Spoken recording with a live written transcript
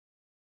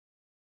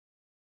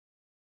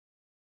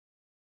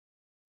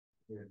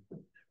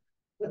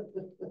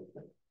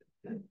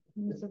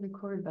Use the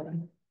record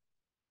button.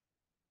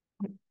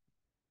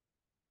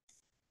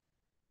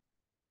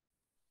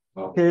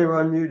 Okay,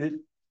 we're unmuted.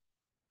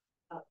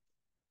 I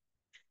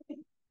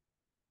can't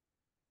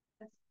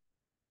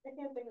think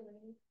of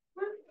any.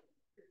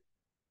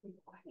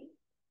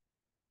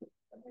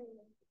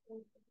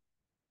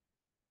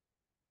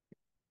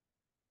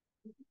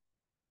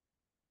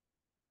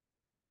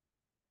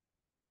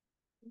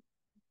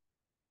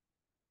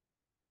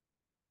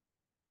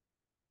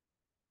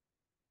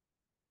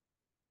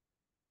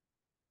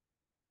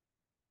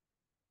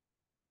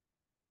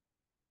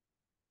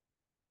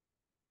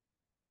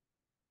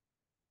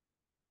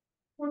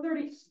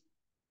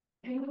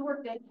 Paying the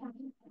work day.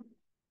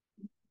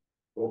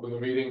 Open the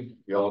meeting.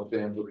 Y'all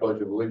stand for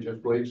pledge of allegiance,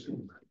 please.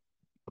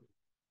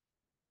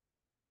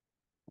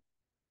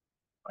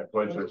 I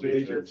pledge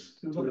allegiance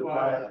to the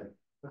flag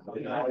of the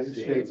United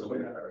States of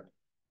America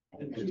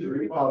and to the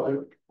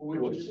republic for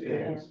which it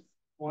stands,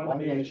 one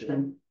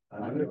nation,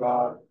 under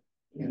God,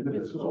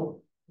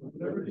 indivisible, with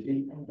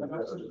liberty and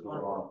justice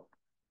for all.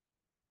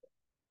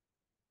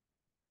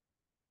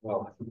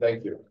 Well,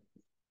 thank you.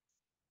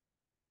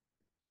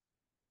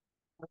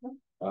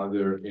 Are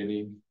there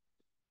any?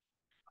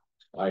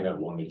 I have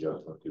one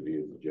adjustment to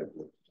the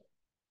agenda.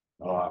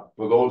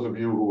 For those of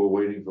you who are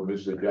waiting for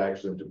Mr.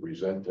 Jackson to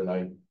present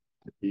tonight,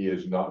 he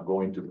is not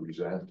going to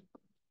present.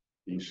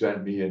 He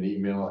sent me an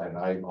email and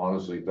I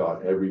honestly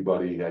thought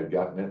everybody had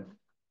gotten it.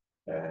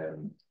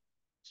 And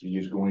he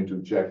is going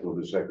to check with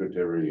the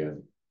secretary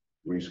and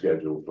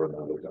reschedule for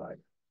another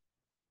time.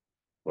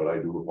 But I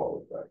do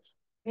apologize.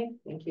 Okay,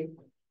 thank you.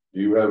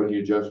 Do you have any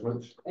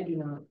adjustments? I do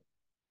not.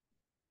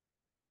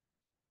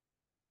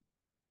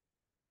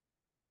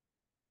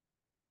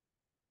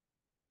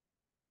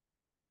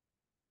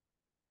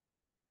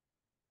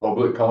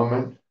 Public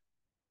comment?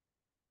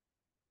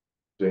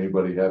 Does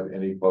anybody have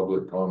any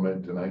public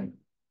comment tonight?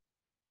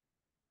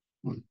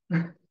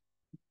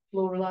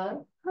 Lorelei?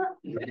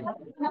 You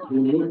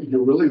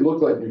really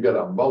look like you got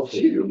a mouthful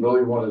you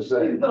really want to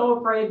say. She's so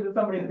afraid that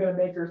somebody's gonna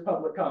make her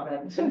public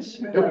comment.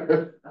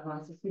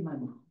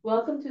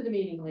 Welcome to the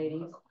meeting,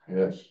 ladies.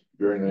 Yes,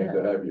 very nice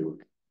to have you.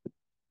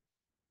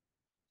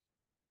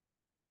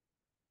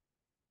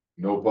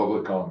 No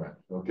public comment.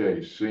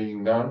 Okay,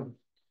 seeing none.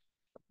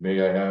 May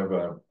I have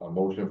a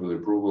motion for the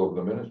approval of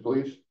the minutes,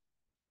 please?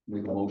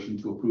 Make a motion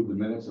to approve the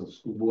minutes of the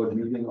school board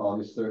meeting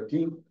August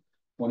 13th,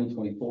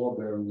 2024,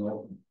 bearing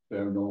no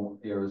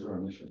errors or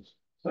omissions.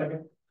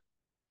 Second.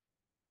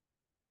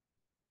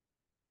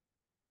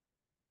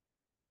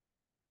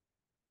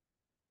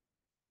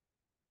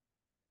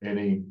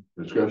 Any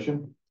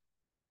discussion?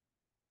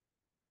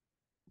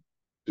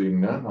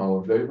 Seeing none,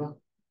 all in favor?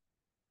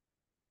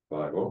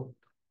 5-0.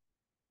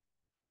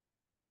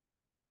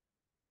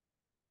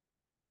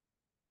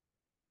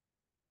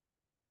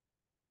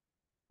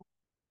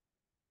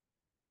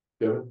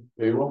 Kevin,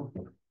 payroll?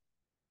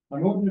 I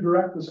move to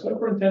direct the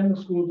superintendent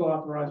of schools to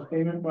authorize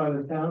payment by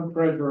the town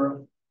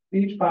treasurer,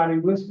 each party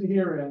listed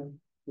herein,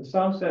 the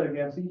sum set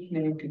against each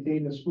name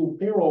contained in the school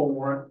payroll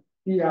warrant,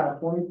 PR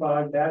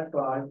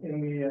 25-5,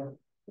 in the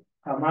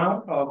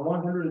amount of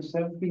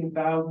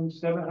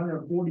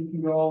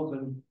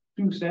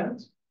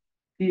 $117,742.02.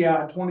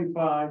 PR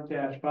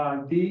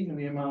 25-5D in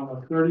the amount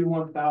of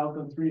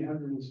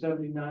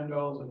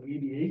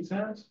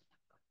 $31,379.88.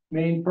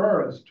 Main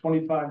PERS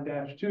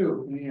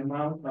 25-2 in the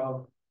amount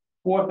of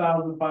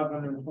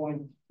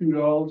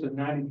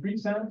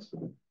 $4,522.93,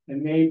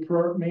 and main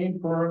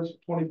PERS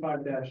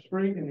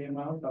 25-3 in the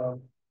amount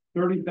of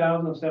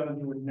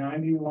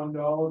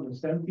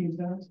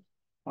 $30,791.17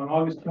 on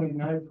August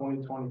 29th,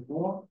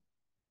 2024,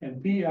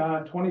 and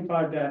PR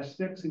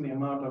 25-6 in the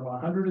amount of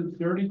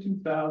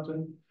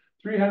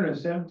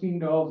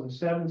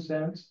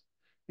 $132,317.07,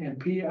 and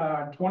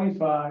PR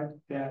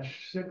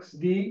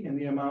 25-6D in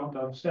the amount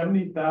of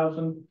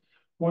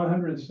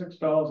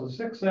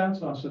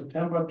 $70,106.06 on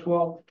September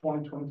 12th,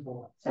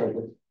 2024.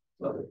 Second.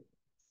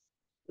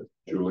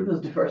 Julie?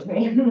 Who's the first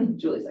me?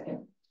 Julie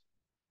second.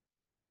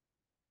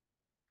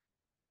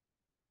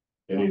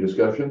 Any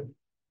discussion?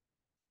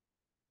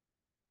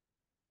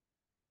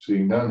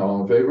 Seeing none,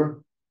 all in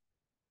favor?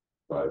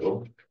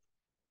 5-0.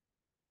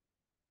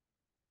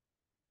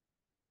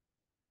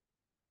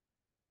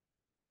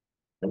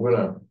 I'm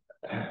gonna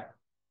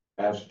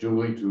ask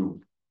Julie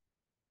to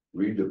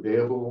read the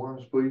payable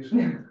warrants, please,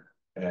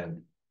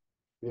 and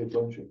pay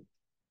attention.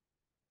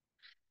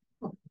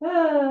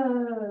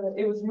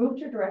 It was moved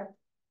to direct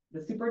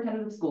the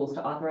superintendent of schools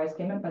to authorize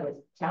payment by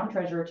the town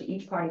treasurer to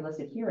each party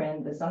listed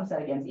herein, the sum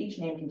set against each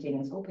name contained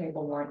in school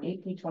payable warrant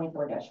AP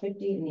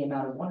 24-50 in the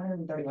amount of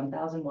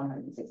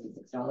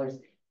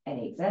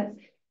 $131,166.08.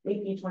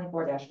 AP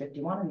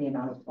 24-51 in the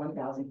amount of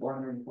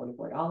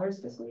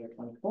 $1,444, fiscal year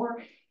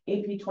 24.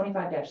 AP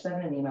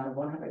 25-7 in the amount of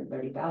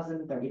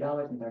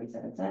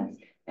 $130,030.37,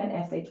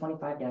 and SA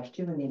 25-2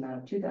 in the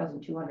amount of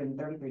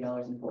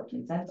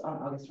 $2,233.14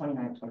 on August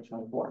 29th,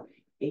 2024.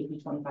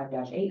 AP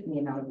 25-8 in the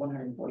amount of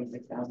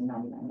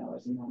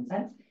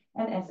 $146,099.01,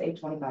 and SA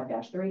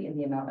 25-3 in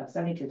the amount of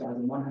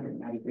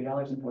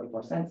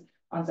 $72,193.44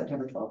 on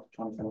September 12th,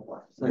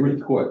 2024.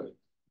 Real quick.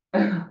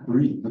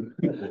 Read.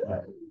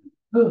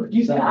 Ooh,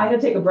 I had to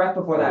take a breath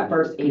before that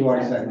first 8 You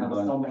are cents, and I second,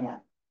 was so mad.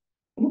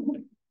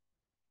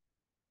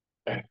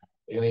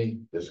 Any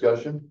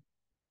discussion?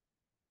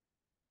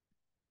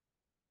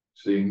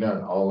 Seeing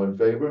none, all in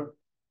favor?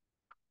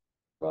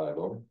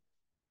 5-0.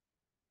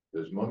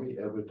 Does mommy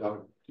ever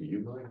talk to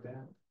you like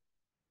that?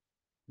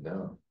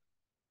 No.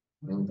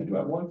 Think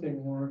about one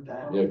thing, Warren.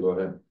 Yeah, go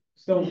ahead.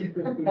 Still, we get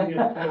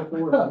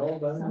 24 is all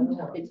done.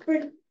 It's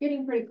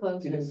getting pretty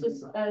close. It's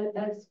just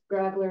a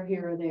straggler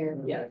here or there.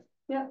 Yeah.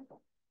 Yep.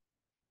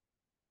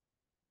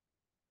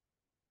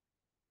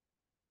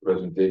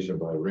 Presentation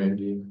by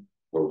Randy,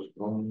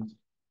 postponed.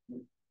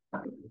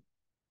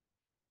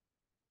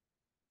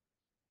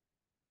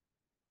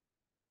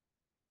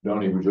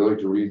 Donnie, would you like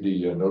to read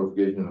the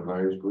notification of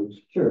hires,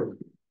 please? Sure.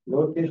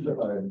 Notification of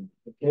hire.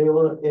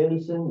 Kayla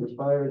Anderson was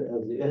hired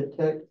as the Ed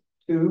Tech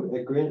 2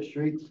 at Grant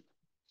Street,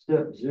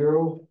 step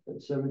 0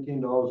 at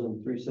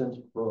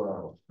 $17.03 per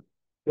hour.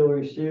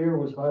 Hillary Sear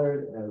was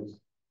hired as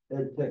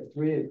Ed Tech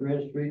 3 at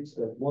Grant Street,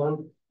 step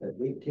 1 at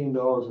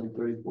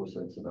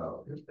 $18.34 an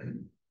hour.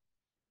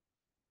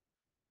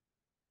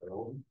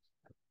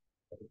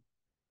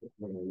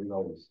 Read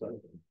all this stuff.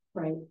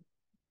 Right.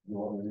 You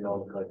want me to read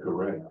all the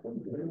Correct.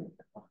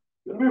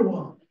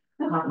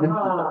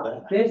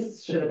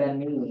 This should have been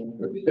me.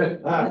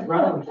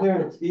 Brown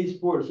Clarence,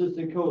 Eastport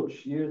Assistant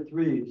Coach, Year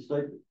 3,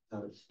 Step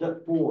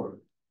 4,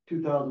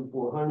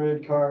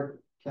 2,400. Carr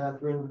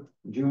Catherine,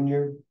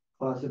 Junior,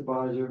 Class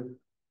Advisor,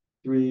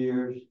 3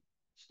 years,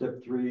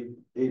 Step 3,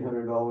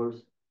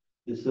 $800.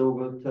 De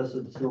Silva,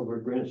 Tessa De Silva,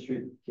 Grant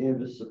Street,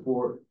 Canvas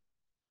Support,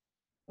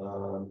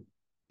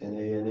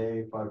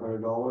 NANA,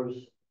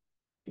 $500.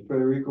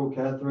 Federico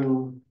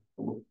Catherine,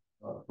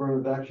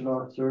 Affirmative Action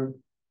Officer,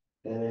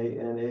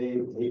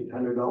 NANA,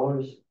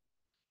 $800.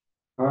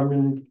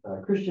 Harmon,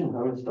 Christian,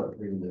 I'm gonna start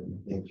reading the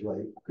names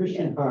right.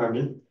 Christian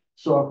Harmon,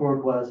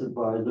 Sophomore Class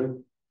Advisor.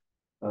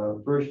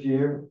 First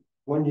year,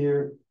 1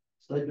 year,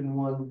 stipend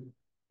 1,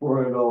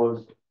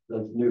 $400,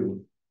 that's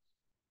new.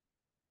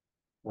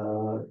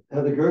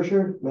 Heather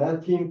Gersher,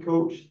 Math Team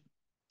Coach,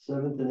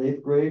 7th and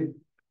 8th grade.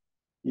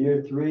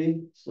 Year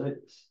 3, Step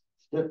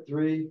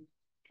 3,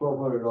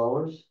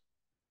 $1,200.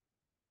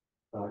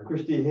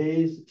 Christy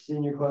Hayes,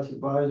 Senior Class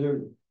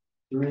Advisor,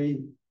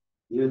 3,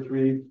 Year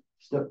 3,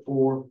 Step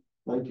 4,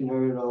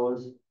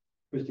 $1,900.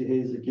 Christy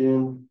Hayes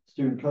again,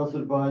 Student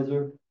Council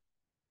Advisor.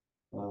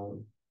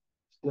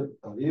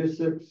 Year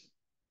 6,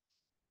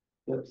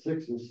 Step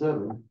 6 and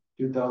 7,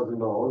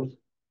 $2,000.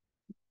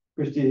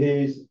 Christy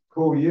Hayes,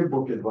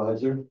 Co-Yearbook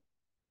Advisor,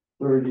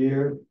 3rd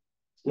year,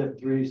 Step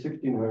 3,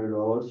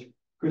 $1,600.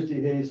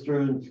 Christy Hayes,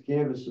 Students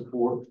Canvas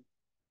Support,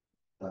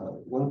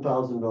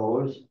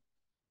 $1,000.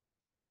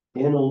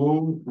 Anna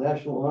Loom,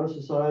 National Honor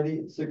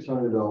Society,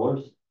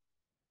 $600.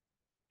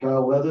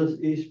 Kyle Leathers,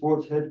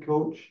 Esports Head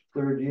Coach,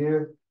 3rd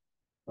year,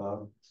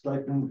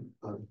 stipend,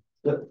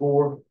 Step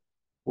 4,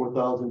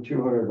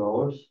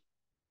 $4,200.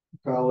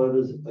 Kyle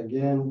Leathers,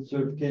 again,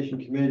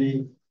 Certification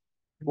Committee,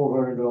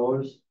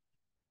 $400.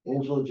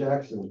 Angela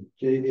Jackson,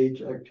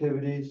 JH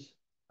Activities,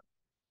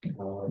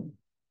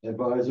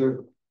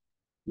 Advisor,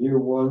 Year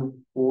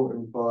 1, 4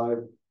 and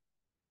 5,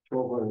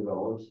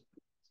 $1,200.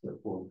 Step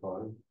 4 and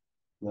 5.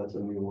 That's a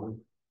new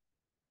one.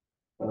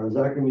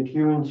 Zachary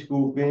McEwen,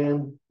 School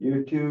Band,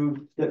 Year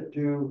 2, Step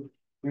 2,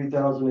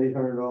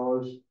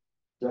 $3,800.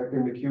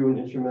 Zachary McEwen,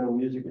 Instrumental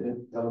Music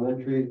in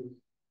Elementary,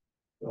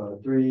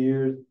 3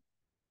 years,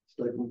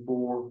 Stipend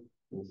 4,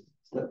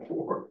 Step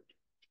 4,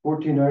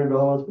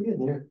 $1,400. We're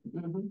getting there.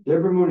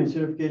 Deborah Mooney,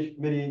 Certification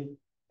Committee,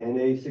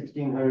 NA,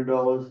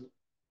 $1,600.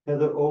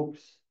 Heather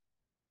Oaks,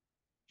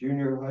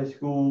 Junior High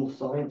School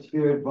Science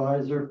Fair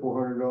Advisor,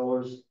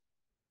 $400.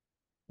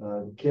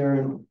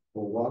 Karen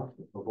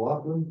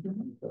McLaughlin,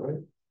 is that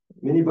right?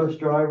 Minibus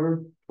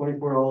driver,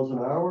 $24 an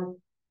hour.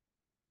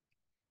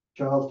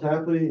 Charles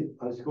Tapley,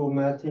 High School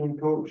Math Team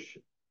Coach,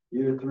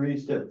 Year 3,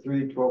 Step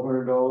 3,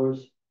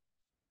 $1,200.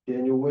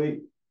 Daniel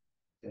Waite,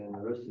 and the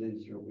rest of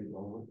these will be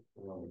long.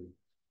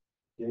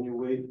 Daniel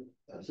Waite,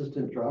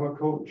 Assistant Drama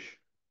Coach,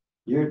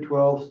 Year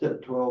 12,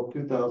 Step 12,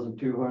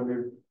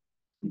 $2,200.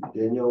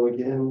 Danielle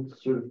again,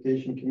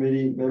 Certification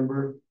Committee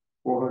Member,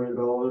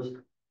 $400.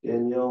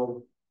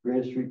 Danielle,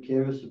 Grant Street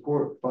Canvas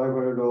Support,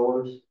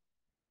 $500.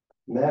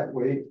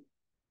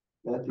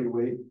 Matthew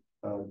Waite,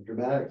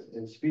 Dramatics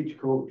and Speech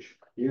Coach,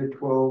 Year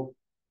 12,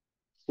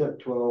 Step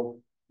 12,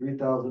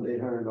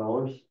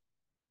 $3,800.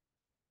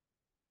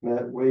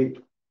 Matt Waite,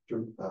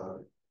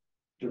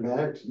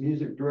 Dramatics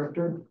Music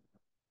Director,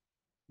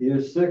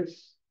 Year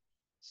 6,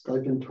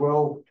 Stipend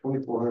 12,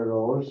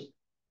 $2,400.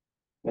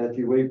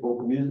 Matthew Waite,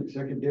 Vocal Music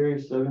Secondary,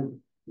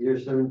 Year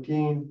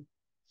 17,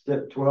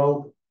 Step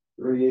 12,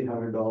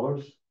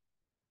 $3,800.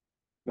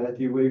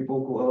 Matthew Waite,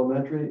 Vocal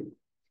Elementary,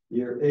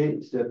 Year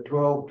 8, Step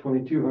 12,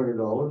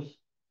 $2,200.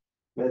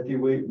 Matthew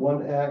Waite,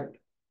 1 Act,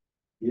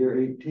 Year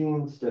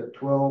 18, Step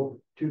 12,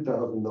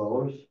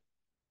 $2,000.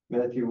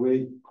 Matthew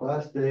Wade,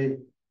 Class Day,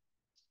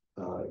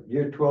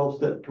 Year 12,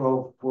 Step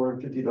 12,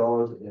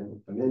 $450, and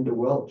Amanda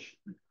Welch,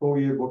 full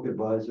year book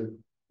advisor,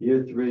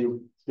 Year 3,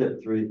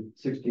 Step 3,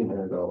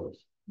 $1,600.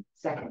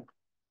 Second.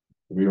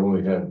 We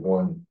only had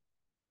one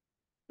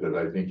that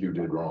I think you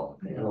did wrong,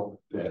 and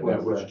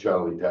that was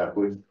Charlie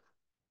Tapley.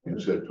 You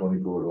said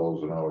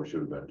 $24 an hour, should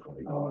have been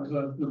 20. Oh, it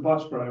was the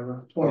bus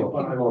driver, Oh,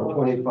 25.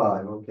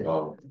 25, okay.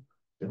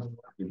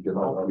 We can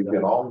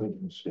all make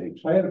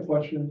mistakes. I had a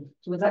question.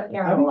 So was that How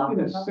Karen do you McLaughlin?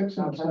 get a 6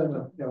 and a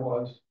 7? That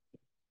was.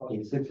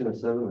 A 6 and a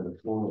 7 and a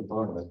 4 and a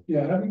 5.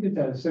 Yeah, how do you get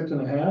that,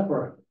 6.5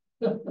 or?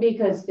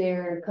 Because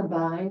they're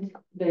combined,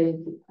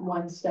 the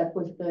one step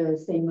with the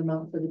same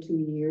amount for the 2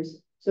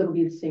 years, so it'll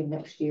be the same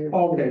next year.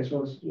 Okay,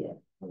 so it's, Yeah.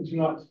 it's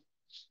not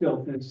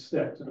still, it's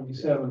 6, it'll be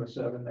 7 or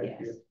 7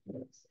 next year.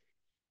 Yes.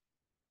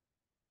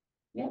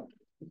 Yeah.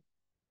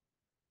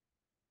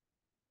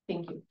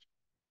 Thank you.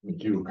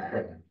 Thank you.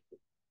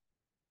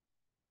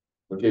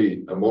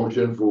 Okay, a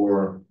motion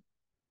to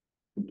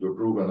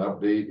approve an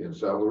update in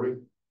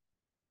salary.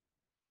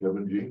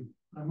 Kevin G.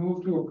 I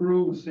move to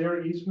approve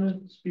Sarah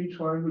Eastman, speech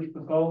language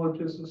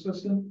pathologist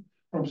assistant,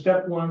 from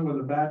step 1 with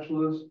a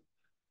bachelor's,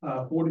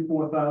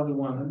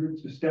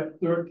 $44,100 to step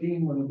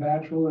 13 with a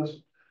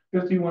bachelor's,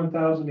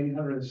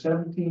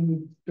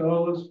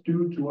 $51,817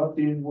 due to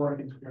updated work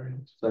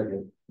experience.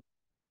 Second.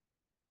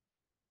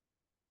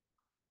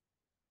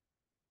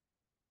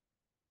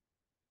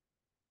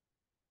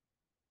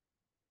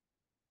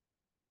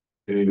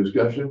 Any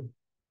discussion?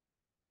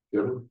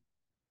 Kevin?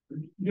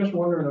 Just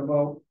wondering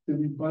about, did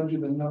we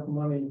budget enough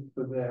money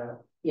for that?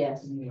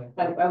 Yes. Yeah.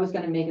 I was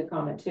gonna make a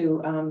comment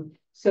too.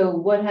 So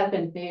what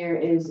happened there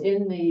is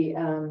in the,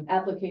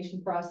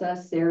 application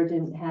process, Sarah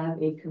didn't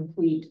have a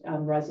complete,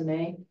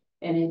 resume.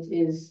 And it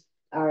is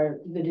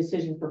the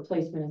decision for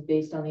placement is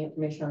based on the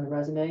information on the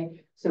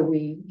resume. So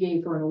we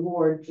gave her an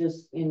award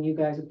and you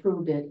guys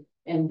approved it.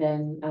 And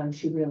then,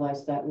 she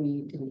realized that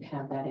we didn't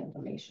have that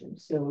information.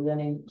 So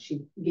then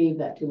she gave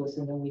that to us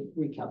and then we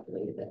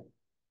recalculated it.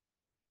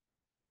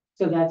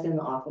 So that's in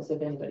the office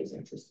if anybody's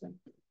interested.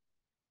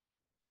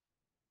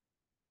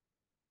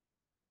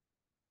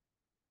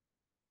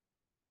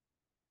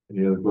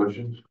 Any other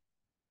questions?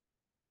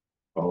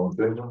 All in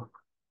favor?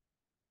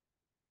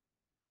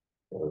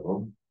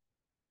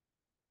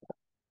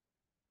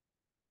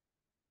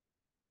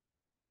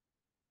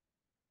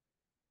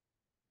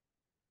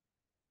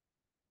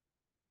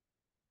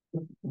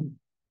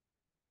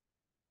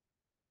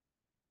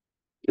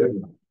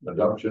 Kevin,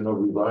 adoption of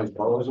revised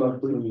policy.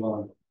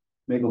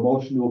 Make a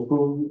motion to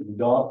approve and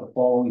adopt the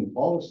following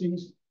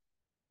policies.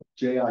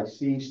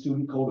 JIC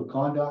Student Code of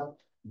Conduct,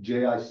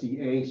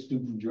 JICA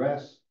Student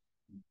Dress,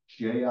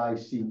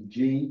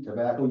 JICG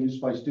Tobacco Use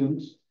by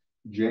Students,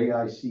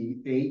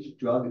 JICH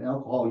Drug and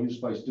Alcohol Use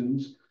by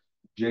Students,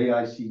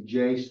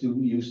 JICJ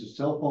Student Use of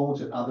Cell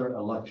Phones and Other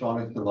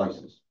Electronic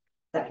Devices.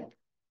 Second.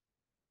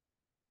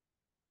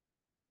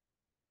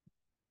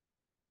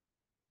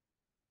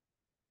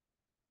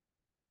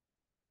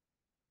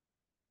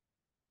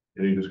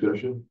 Any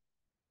discussion?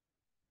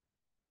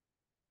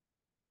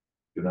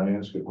 Can I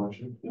ask a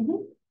question?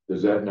 Mhm.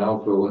 Does that now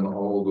fill in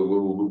all the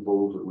little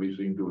loopholes that we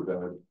seem to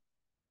have had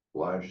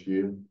last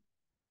year?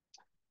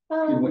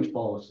 In which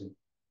policy?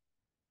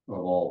 Of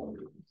all.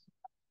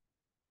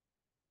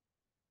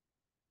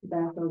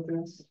 Tobacco,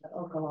 drugs,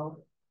 alcohol.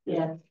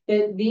 Yeah,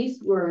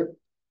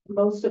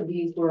 most of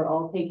these were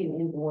all taken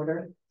in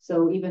order.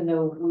 So even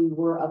though we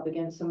were up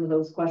against some of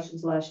those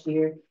questions last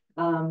year,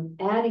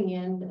 adding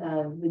in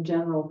the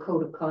general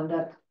code of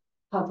conduct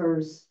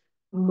covers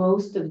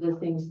most of the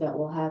things that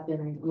will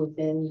happen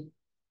within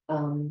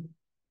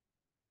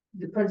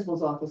the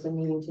principal's office and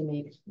needing to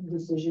make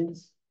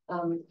decisions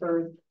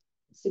for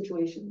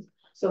situations.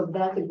 So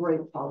that's a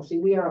great policy.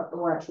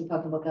 We're actually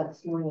talking about that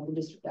this morning at the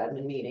district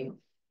admin meeting.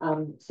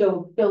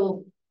 So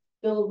fill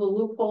the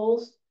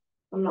loopholes.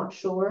 I'm not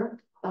sure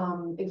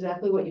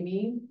exactly what you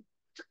mean.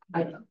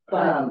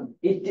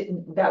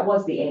 That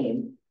was the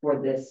aim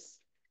for this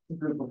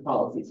group of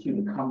policies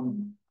to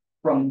come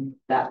from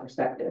that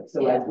perspective.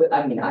 So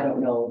I mean, I don't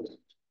know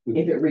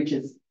if it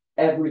reaches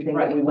everything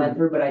that we went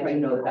through, but I do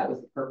know that that was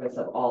the purpose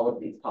of all of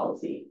these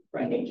policy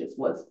changes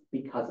was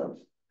because of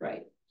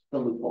the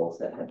loopholes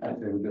that had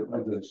been.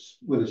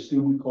 With a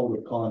student code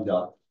of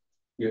conduct,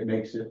 it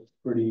makes it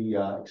pretty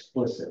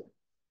explicit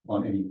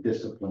on any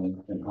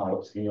discipline and how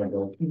it's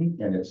handled,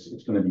 and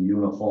it's going to be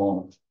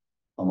uniform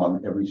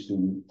among every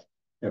student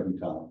every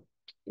time.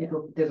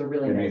 There's a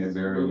really It nice made it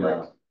very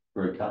rubric.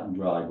 very cut and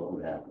dry what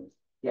would happen.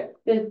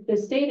 The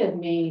state of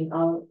Maine,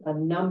 a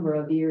number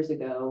of years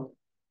ago,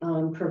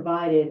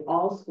 provided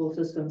all school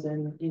systems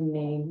in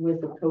Maine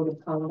with a code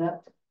of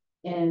conduct.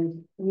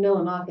 And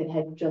Millinocket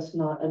had just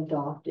not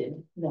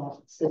adopted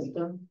that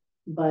system.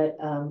 But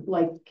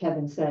like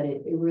Kevin said,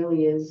 it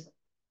really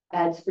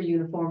adds for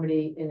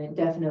uniformity and it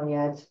definitely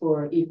adds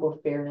for equal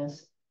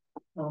fairness.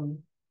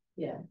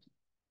 Yeah.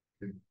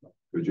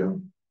 Good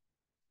job.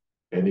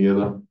 Any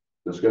other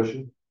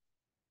discussion?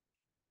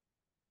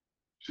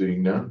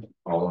 Seeing none,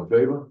 all in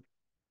favor?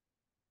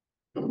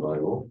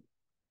 5-0.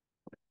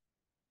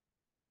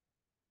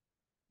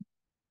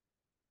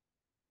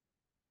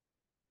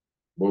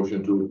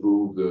 Motion to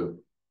approve the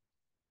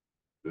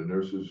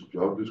nurse's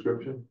job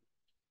description.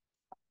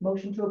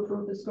 Motion to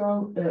approve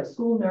the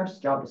school nurse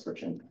job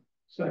description.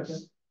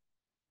 Second.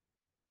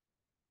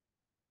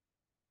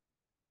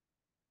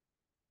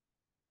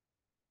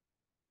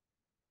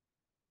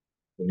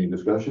 Any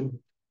discussion?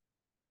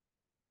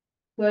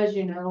 So as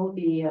you know,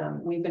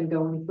 we've been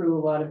going through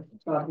a lot of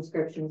job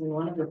descriptions, and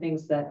one of the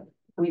things that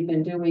we've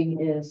been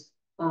doing is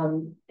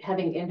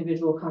having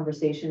individual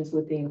conversations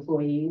with the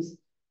employees.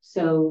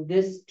 So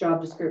this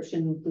job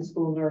description, the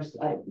school nurse,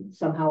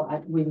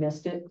 we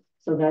missed it.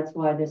 So that's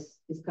why this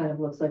kind of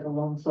looks like a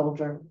lone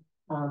soldier.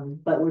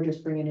 But we're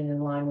just bringing it in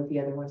line with the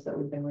other ones that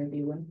we've been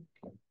reviewing.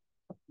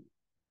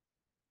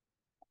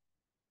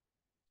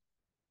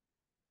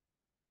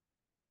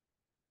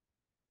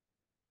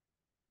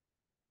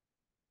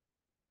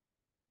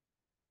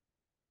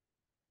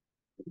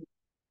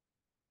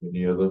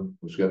 Any other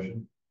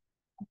discussion?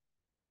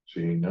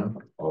 Seeing none,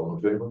 all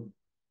in favor?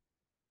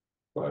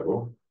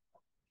 5-0.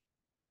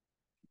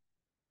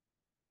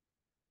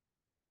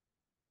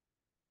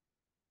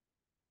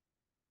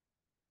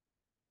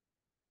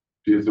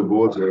 See if the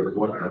boards are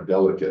one a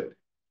delegate.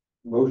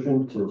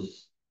 Motion to.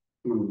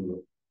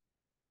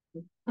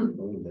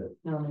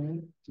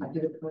 Nominate.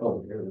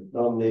 Oh, here,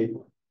 nominate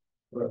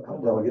for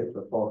a delegate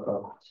for fall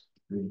conference.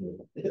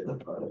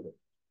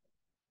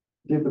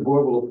 See if the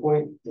board will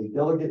appoint a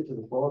delegate to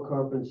the fall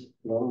conference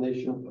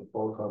nomination of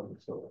fall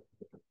conference.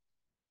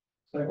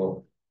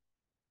 Oh,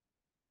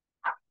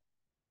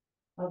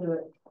 I'll do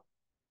it.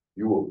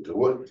 you will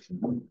do it.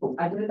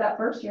 I did it that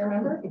first, you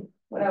remember,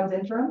 when I was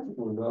interim?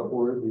 We're not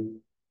worthy.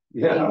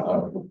 Yeah.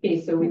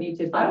 Okay, so we need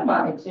to. I don't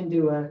mind. And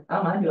do a I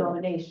don't mind doing it.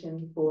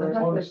 nomination for.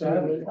 On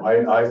Saturday.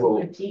 I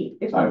will.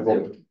 It's I on will.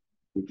 Zoom.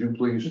 Would you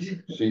please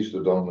cease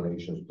the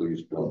nominations,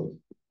 please?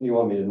 You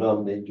want me to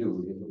nominate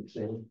Julie, you know what I'm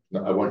saying?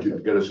 No, I want you to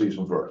get a cease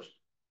them first.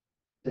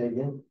 Say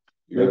again?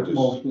 You have to.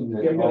 Motion,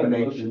 the You're gonna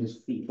nominations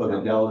seat. for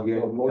the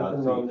delegate.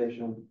 Motion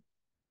nomination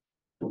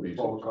Be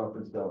fall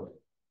conference delegate.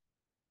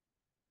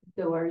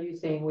 So are you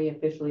saying we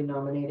officially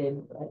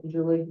nominated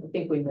Julie? I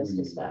think we missed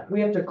a step. We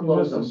have to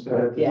close them.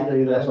 Yeah.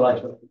 That's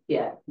what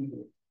Yeah,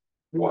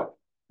 What?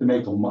 I'd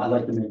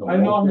like to make a I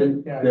nominate,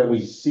 motion yeah. that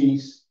we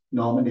cease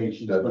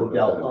nominations That's for what it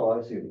delegate. Oh,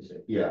 I see what you're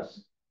saying. Yes.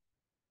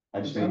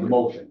 I just made the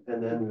motion.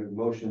 And then the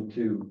motion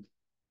to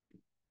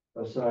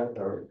assign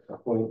or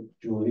appoint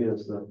Julie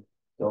as the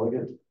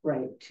delegate.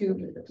 right,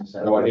 two.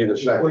 No, I need a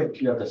second.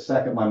 You have to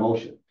second my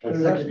motion. A There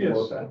must second be a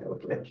motion. second.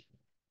 Okay.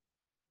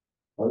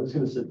 I was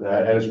gonna sit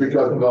back. And it's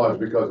because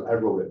I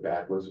wrote it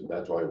backwards, and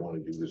that's why I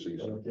wanted you to see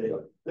something.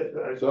 Okay.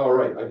 It's all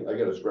right, I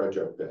got a scratch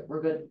out there.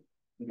 We're good.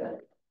 We got it.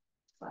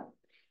 It's fine.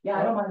 Yeah,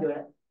 I don't mind doing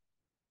it.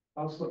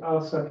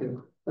 I'll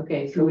second.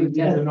 Okay, so Julie we did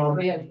the have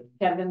nomination.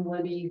 Kevin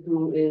Libby,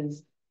 who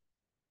is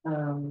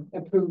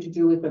approved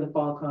Julie for the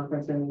fall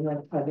conference, and we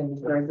have Kevin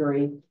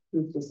Gregory,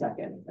 who's the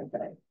second.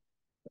 Okay.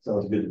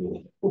 Sounds good to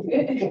me.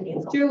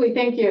 It's Julie,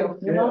 thank you.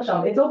 You're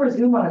welcome. It's over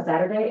Zoom on a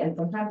Saturday and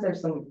sometimes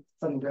there's some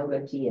real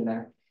good tea in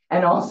there.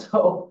 And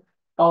also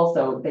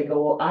they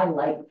go, well, I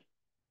like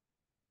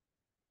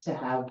to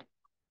have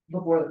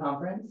before the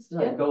conference, to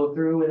Yeah. like go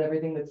through with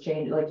everything that's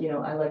changed. Like,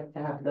 I like to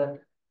have the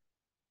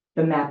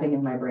mapping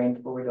in my brain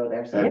before we go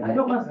there. So yeah, I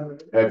don't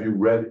mind. Have you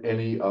read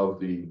any of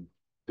the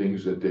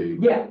things that they?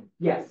 Yeah,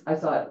 yes, I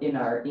saw it in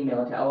our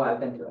email. Oh, I've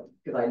been through it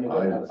because I knew that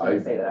I was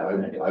gonna say that I was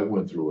gonna do I it.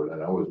 went through it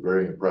and I was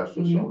very impressed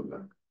with some of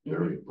them,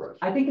 very impressed.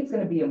 I think it's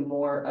gonna be a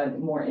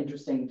more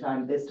interesting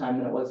time this time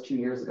than it was 2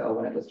 years ago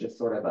when it was just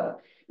sort of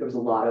there was a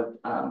lot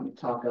of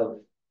talk of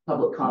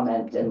public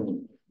comment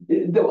and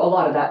a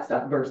lot of that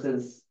stuff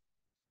versus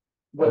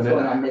what's And then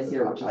going on this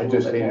year, which is a I little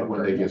just bit hate it more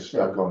when they get pertinent.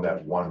 stuck on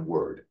that one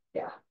word.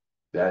 Yeah.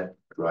 That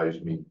drives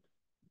me.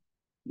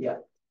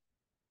 Yep.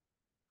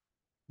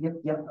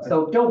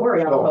 So don't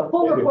worry, I'll have a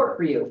full So- report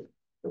for you.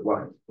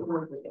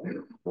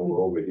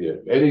 Over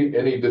here.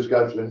 Any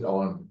discussion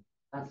on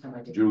Last time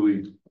I did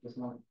Julie this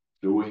morning.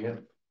 doing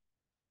it?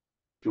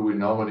 Do we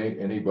nominate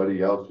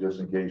anybody else just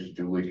in case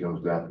Julie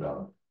comes down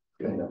now?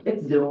 Okay.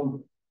 It's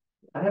Zoom.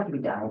 I'd have to be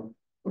down,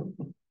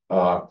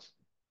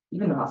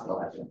 even the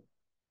hospital actually.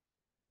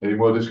 Any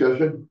more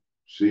discussion?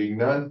 Seeing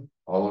none,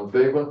 all in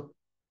favor?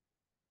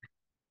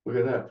 Look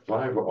at that,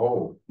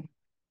 5-0.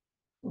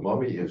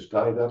 Mummy is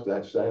tied up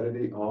that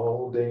Saturday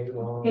all day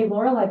long. Hey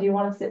Lorelai, do you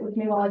want to sit with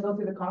me while I go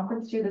through the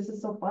conference too? This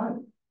is so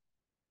fun.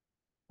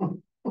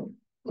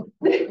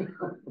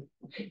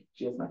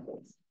 She has my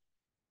face.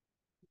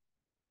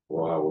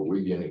 Wow, are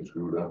we getting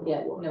screwed up?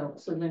 Yeah, no,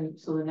 so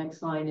the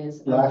next line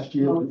is. Last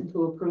year- Motion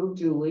to approve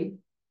Julie.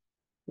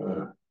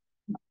 Uh,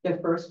 The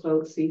first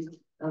vote ceased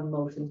on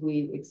motions,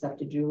 we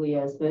accepted Julie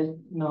as the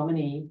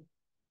nominee.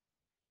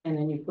 And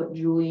then you put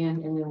Julie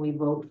in, and then we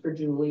vote for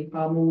Julie.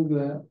 I'll move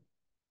that.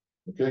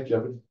 Okay,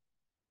 Kevin.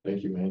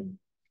 Thank you, man.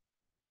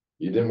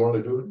 You didn't want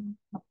to do it?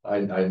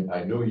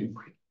 I knew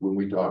when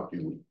we talk to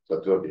you,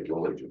 that's okay,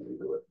 we'll let you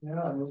do it.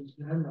 Yeah.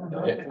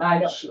 I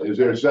know. Is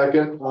there a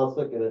second? I'll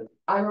second it.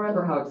 I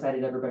remember how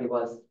excited everybody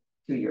was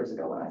 2 years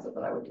ago when I said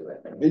that I would do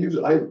it.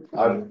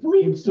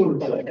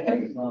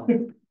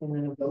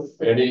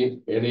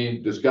 Any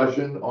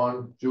discussion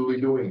on Julie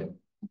doing it?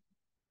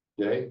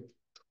 Okay,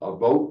 I'll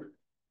vote,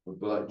 we'll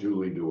let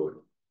Julie do it.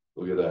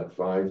 Look at that,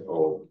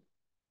 5-0.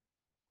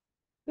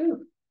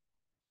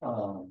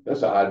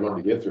 That's a hard one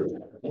to get through.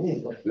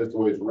 That's the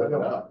way it's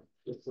written up.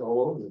 It's all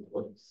over the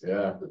place.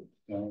 Yeah.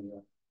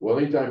 Well,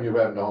 anytime you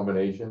have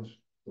nominations,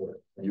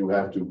 you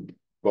have to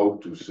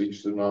vote to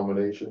cease the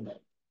nominations.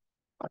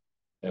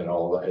 And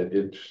all that,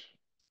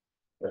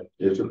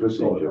 it's a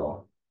procedure.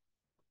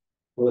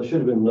 Well, it should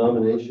have been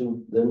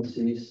nomination, then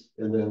cease,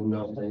 and then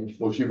nomination.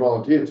 Well, she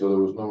volunteered, so there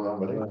was no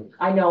nomination.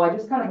 I know, I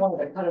just kind of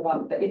wanted to cut it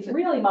off, but it's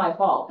really my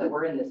fault that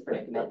we're in this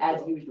predicament,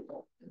 as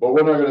usual. But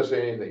we're not gonna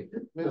say anything.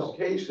 Ms.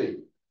 Casey,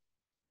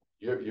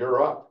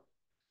 you're up.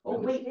 Oh,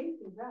 wait,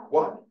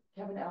 What?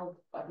 Kevin L.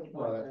 I think.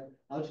 Well,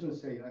 I was gonna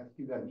say, I think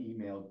you got an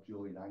email,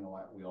 Julie, and I know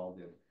we all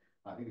did.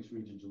 I think it's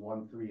regions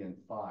 1, 3, and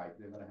 5.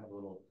 They're gonna have a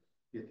little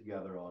get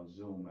together on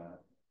Zoom.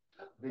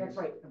 That's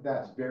right.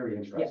 That's very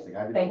interesting.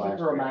 I did it Thank you last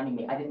for year. reminding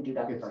me. I didn't do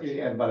that the It's, first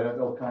year. yeah, but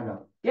it'll kind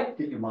of Yep.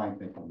 get your mind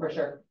thinking. For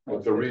sure.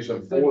 But the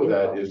reason for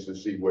that is to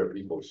see where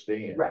people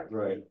stand. Right.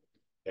 Right.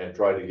 And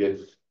try to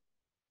get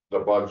the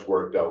bugs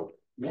worked out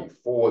Yeah.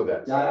 before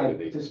that Yeah, I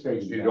Saturday.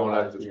 anticipated You that don't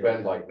have last to year.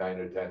 spend like 9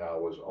 or 10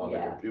 hours on the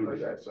Yeah, computer for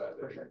sure, that Saturday.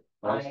 For sure.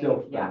 I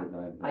still. Yeah,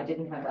 I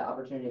didn't have that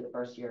opportunity the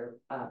first year,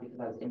 because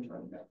I was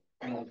interim.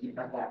 And I keep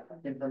that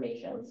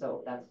information,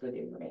 so that's good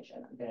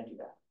information. I'm gonna do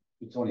that,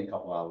 It's only a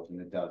couple hours and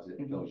it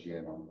Mhm. fills you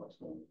in on what's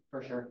going on.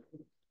 for sure.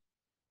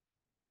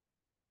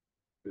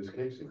 Ms.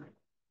 Casey,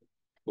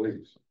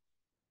 please.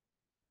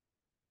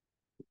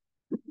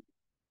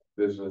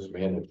 Business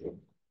manager.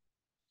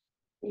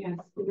 Yes,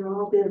 you're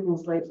all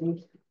business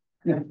lately.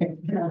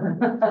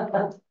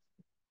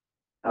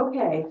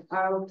 Okay,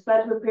 I'll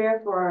start to prepare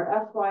for our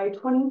FY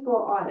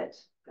 24 audit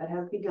that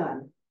has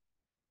begun.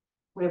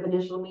 We have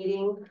initial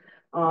meeting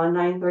on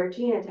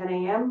 9/13 at 10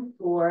 a.m.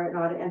 for an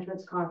audit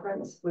entrance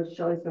conference, which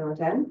Shelley's going to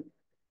attend.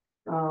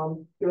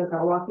 Give us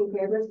our walking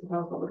papers and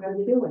tell us what we're going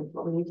to be doing,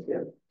 what we need to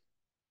do.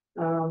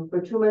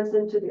 We're 2 months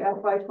into the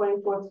FY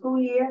 24 school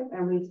year,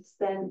 and we've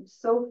spent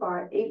so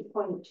far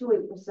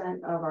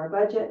 8.28% of our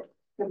budget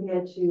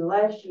compared to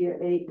last year,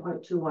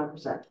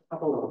 8.21%,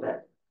 up a little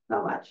bit,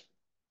 not much.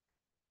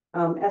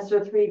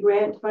 ESSER 3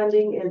 grant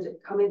funding is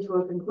coming to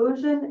a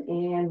conclusion,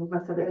 and we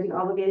must have everything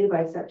obligated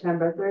by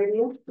September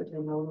 30th, which I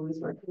know Louis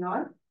working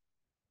on.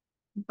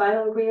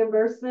 Final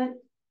reimbursement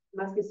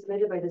must be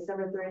submitted by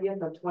December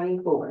 30th of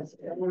 24, so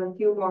we have a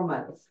few more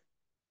months.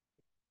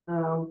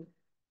 I'll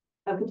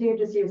continue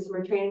to see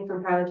summer training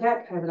from Pilot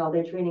Tech. I have an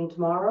all-day training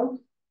tomorrow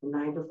from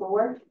 9 to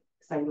 4.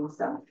 Exciting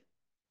stuff.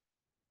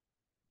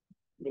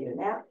 Need a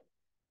nap.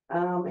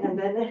 And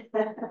then,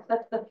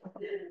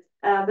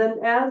 then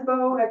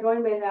ASBO, I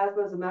joined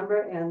ASBO as a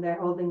member, and they're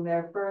holding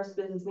their first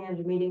business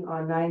manager meeting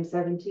on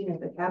 9/17 at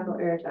the Capital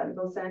Air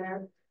Technical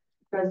Center.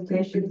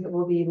 Presentations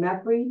will be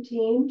MEPRI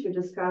team to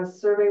discuss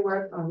survey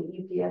work on the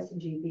EPS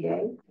and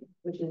GPA,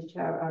 which is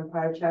on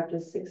part of chapter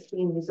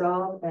 16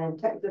 resolve, and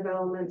tech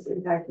developments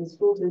impacting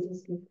school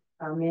business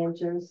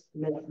managers,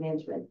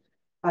 management.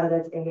 Part of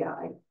that's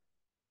AI.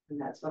 And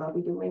that's what I'll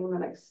be doing in the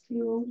next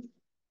few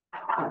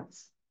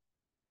months.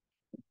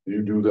 Do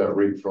you do that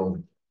right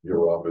from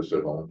your office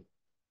at home?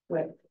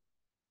 Right.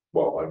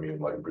 Well, I mean,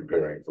 like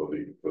preparing for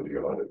the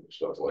audit and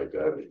stuff like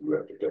that, if you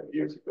have to come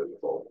here because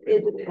of all.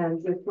 It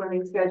depends. If when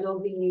they schedule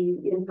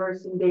the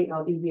in-person date,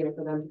 I'll be here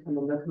for them to come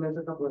in. They'll come in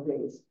for a couple of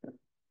days.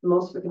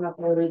 Most of them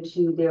uploaded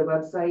to their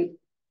website.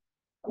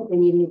 If they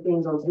need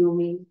anything, they'll Zoom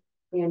me,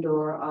 and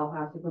or I'll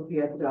have to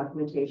prepare the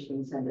documentation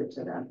and send it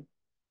to them.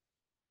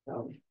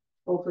 So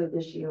hopefully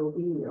this year will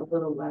be a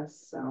little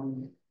less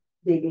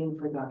digging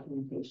for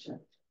documentation.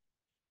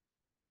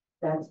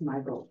 That's my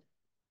goal.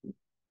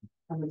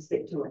 I'm gonna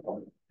stick to it.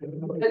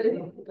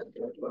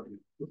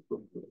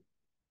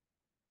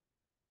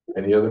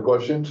 Any other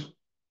questions?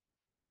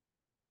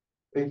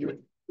 Thank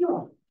you.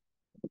 Yeah.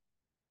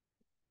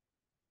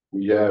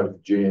 We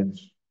have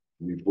Jan's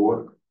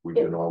report. We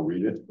can all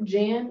read it.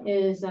 Jan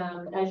is,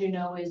 as you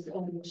know, is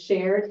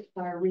shared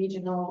our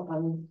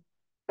regional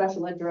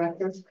special ed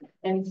directors.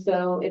 And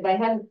so if I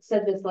hadn't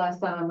said this last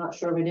time, I'm not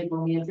sure if I did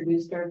when we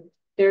introduced her.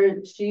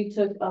 She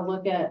took a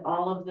look at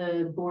all of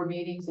the board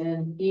meetings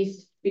in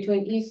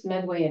between East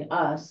Medway and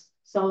us.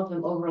 Some of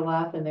them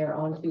overlap and they're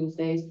on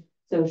Tuesdays.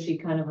 So she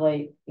kind of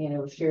like,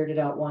 shared it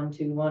out 1,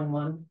 2, 1,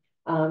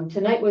 1.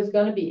 Tonight was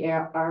going to be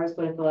ours,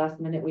 but at the last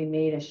minute we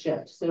made a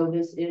shift. So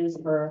this is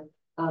her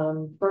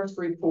first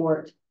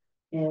report.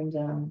 And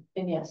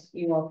yes,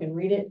 you all can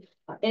read it.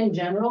 In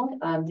general,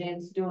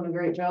 Jan's doing a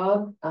great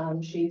job.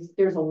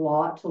 There's a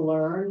lot to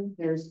learn.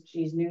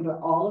 She's new to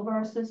all of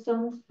our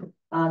systems.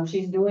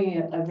 She's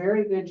doing a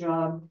very good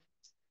job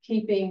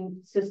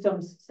keeping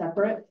systems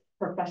separate,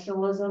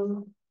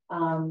 professionalism,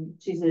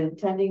 She's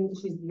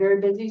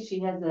very busy. She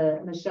has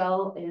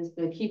Michelle is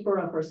the keeper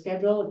of her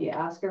schedule. If you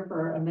ask her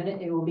for a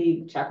minute, it will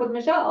be check with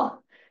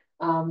Michelle.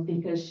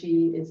 Because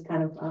she is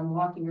kind of,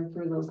 walking her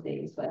through those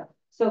days, but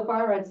so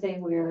far I'd say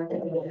we're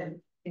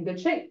in good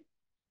shape.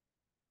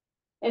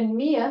 And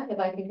Mia, if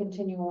I can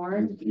continue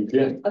on. You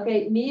can,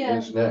 Okay, Mia.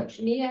 what's next?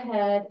 Mia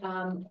had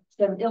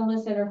some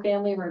illness in her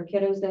family, her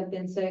kiddos have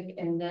been sick,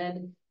 and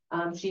then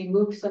she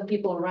moved some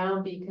people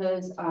around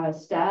because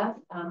staff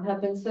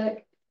have been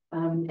sick.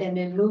 And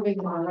then moving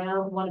them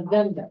around, one of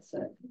them got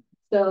sick.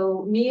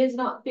 So Mia's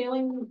not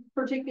feeling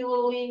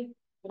particularly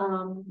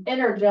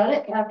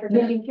energetic after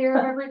taking care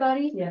of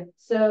everybody. Yeah.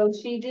 So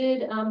she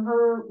did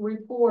her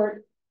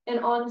report. And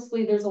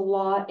honestly, there's a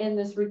lot in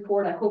this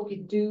report. I hope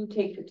you do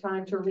take the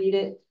time to read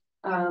it.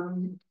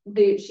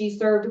 She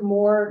served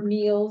more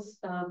meals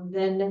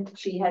than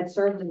she had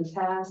served in the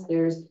past.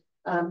 There's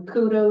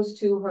kudos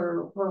to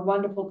her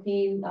wonderful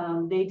team.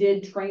 They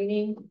did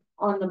training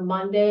on the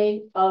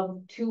Monday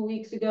of 2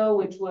 weeks ago,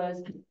 which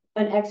was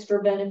an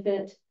extra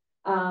benefit.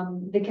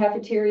 The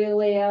cafeteria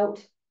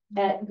layout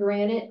at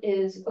Granite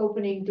is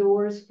opening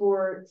doors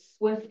for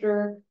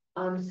swifter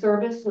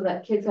service so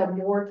that kids have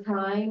more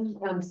time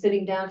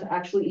sitting down to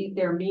actually eat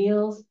their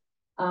meals.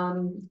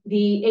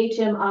 The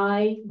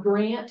HMI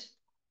grant,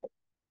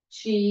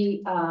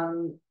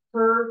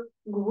 her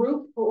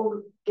group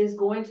is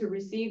going to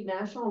receive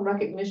national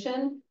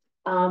recognition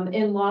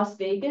in Las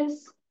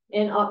Vegas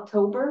in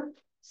October.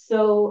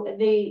 So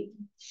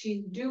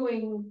she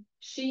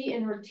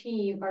and her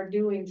team are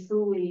doing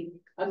truly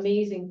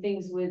amazing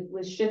things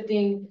with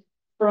shifting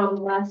from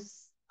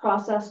less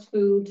processed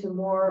food to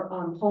more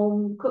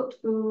home cooked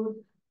food.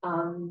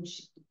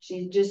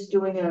 She's just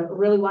doing a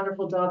really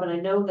wonderful job, and I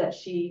know that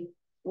she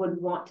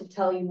would want to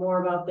tell you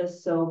more about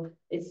this. So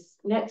it's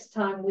next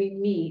time we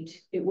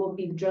meet, it will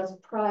be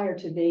just prior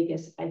to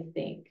Vegas, I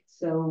think.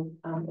 So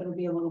it'll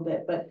be a little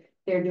bit, but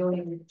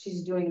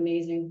she's doing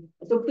amazing.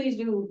 So please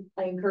do,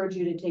 I encourage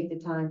you to take the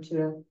time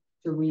to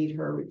read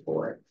her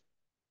report.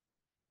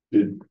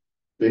 Did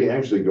they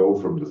actually go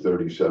from the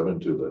 37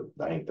 to the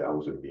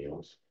 9,000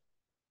 meals?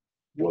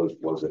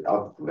 Was it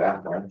up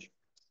that much?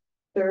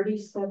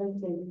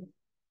 37,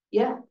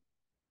 yeah.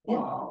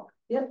 Wow.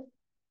 Yep.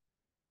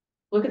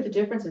 Look at the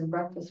difference in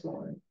breakfast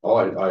morning. Oh,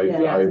 I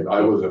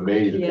was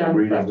amazed Yeah. at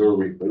reading her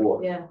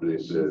report. Yeah.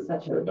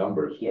 The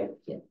numbers. Yeah,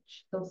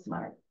 she's so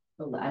smart.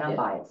 And I'm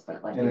biased,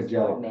 but like.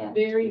 Energetic. Oh, man.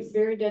 Very,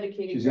 very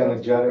dedicated. She's to this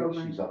energetic,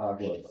 program. she's a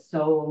hard worker.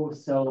 So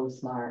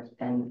smart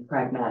and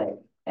pragmatic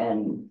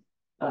and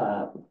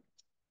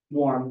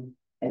warm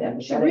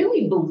and She empathetic.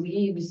 really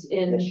believes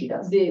in Yes, she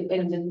does. the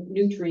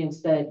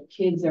nutrients that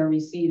kids are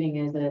receiving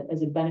as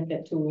a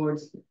benefit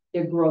towards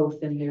their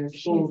growth and their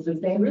schools. the She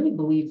same- really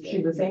believes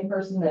She's it. the same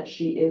person that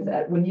she is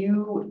at, when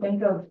you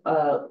think of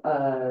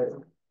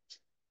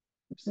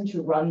since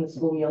you run the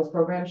school meals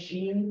program,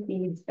 she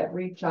feeds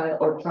every child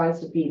or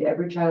tries to feed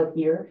every child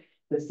here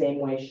the same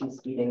way she's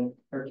feeding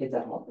her kids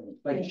at home.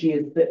 Like she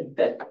is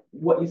that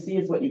what you see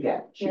is what you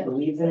get. She Yeah.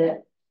 believes in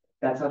it.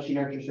 That's how she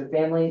nurtures her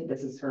family.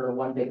 This is her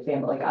one big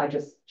family. Like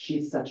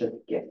she's such a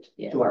gift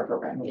Yeah. to our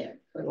program. Yeah,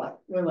 we're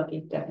lucky,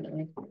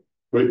 definitely.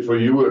 For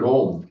you at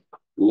home,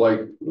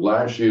 like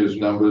last year's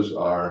numbers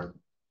are,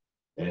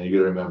 and you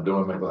gotta remember, don't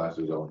have my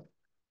glasses on,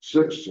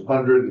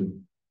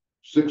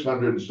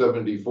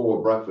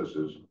 674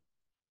 breakfasts.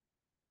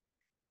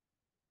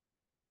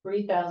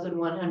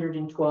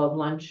 3,112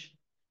 lunch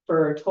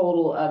for a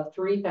total of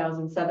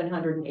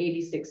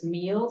 3,786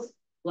 meals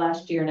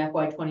last year in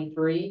FY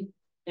 23.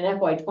 In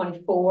FY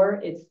 24,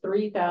 it's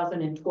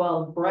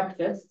 3,012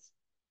 breakfasts,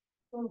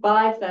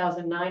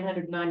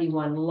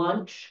 5,991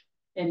 lunch,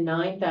 and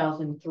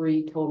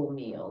 9,003 total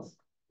meals.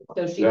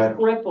 So she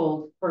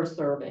tripled her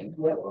serving.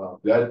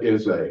 That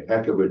is a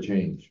heck of a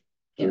change.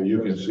 So Yeah. you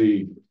can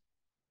see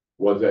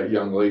what that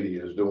young lady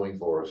is doing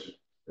for us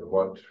and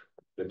what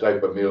the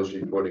type of meals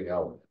she's putting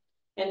out.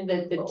 And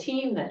the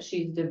team that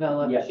she's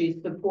developed, Yes.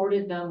 she's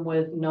supported them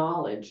with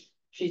knowledge.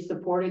 She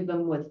supported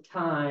them with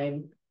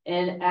time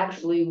and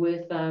actually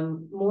with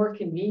more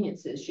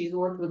conveniences. She's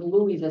worked with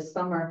Louis this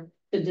summer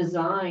to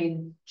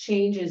design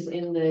changes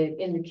in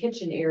the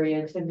kitchen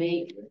area to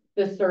make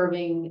the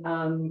serving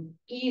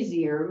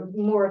easier,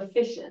 more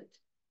efficient.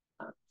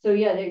 So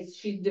yeah,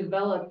 she's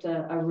developed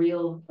a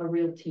real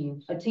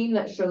team, a team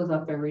that shows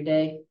up every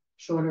day,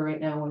 shorter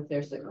right now with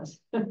their sickness.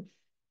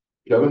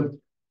 Kevin?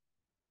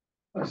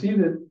 I see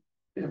that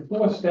if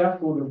 4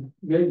 staff go to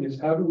Vegas,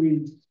 how do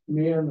we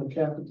man the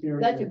cafeteria?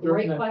 That's a great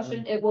during that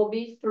question. time? It will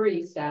be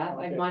 3 staff.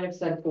 I Okay. might have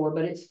said 4,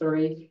 but it's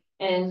 3.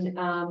 And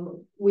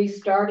we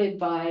started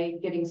by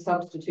getting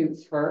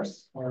substitutes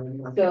first.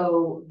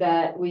 So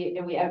that we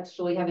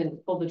actually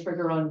haven't pulled the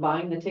trigger on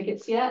buying the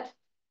tickets yet.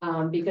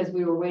 Because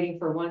we were waiting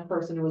for one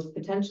person who was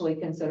potentially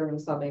considering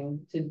subbing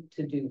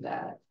to do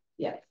that.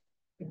 Yeah.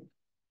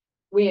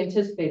 We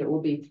anticipate it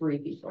will be 3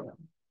 people.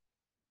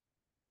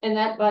 And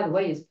that, by the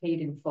way, is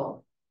paid in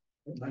full.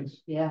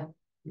 Nice. Yeah.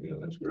 Yeah,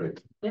 that's great.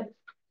 Yep.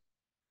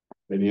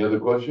 Any other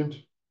questions?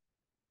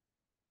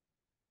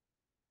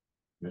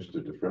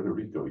 Mr. De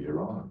Federico,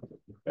 you're on.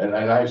 And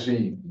I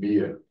see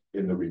Mia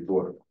in the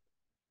report.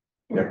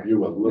 Kept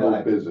you a little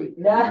Yeah. busy.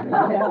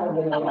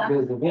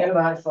 Me and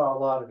I saw a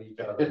lot of each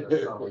other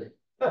this summer.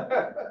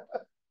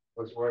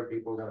 Was where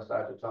people were gonna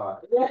start to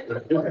talk.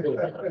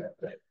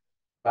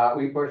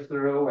 We pushed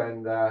through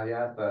and,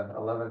 yeah, the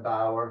 11th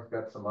hour,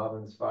 got some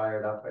ovens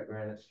fired up at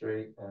Granite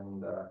Street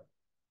and,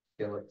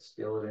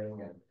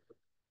 skilleting, and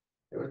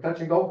it was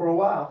touch and go for a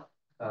while.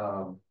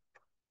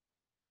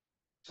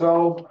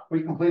 So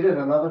we completed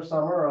another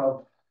summer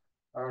of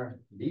our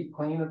deep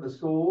clean of the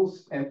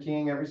schools,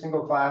 emptying every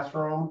single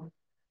classroom,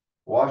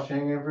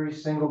 washing every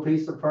single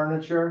piece of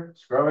furniture,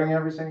 scrubbing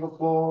every single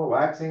floor,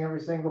 waxing every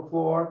single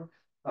floor.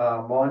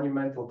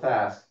 Monumental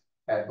task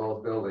at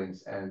both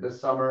buildings. And this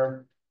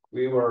summer,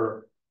 we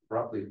were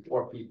roughly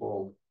 4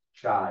 people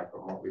shy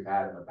from what we've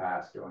had in the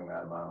past doing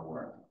that amount of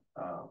work.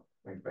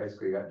 We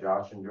basically got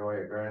Josh and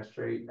Joy at Granite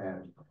Street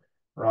and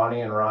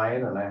Ronnie and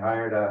Ryan, and I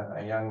hired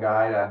a young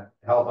guy to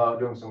help out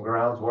doing some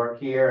grounds work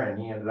here, and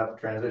he ended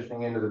up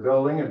transitioning into the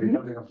building and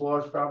becoming a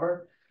floor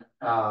scrubber.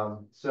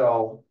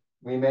 So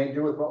we made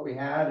do with what we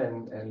had,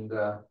 and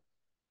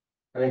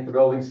I think the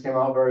buildings came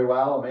out very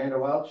well. Amanda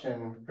Welch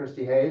and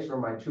Christy Hayes were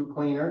my 2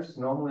 cleaners.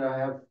 Normally I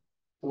have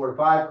 4 to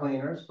 5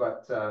 cleaners,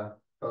 but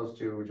those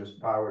 2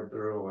 just powered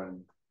through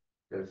and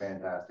did a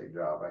fantastic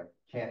job. I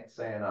can't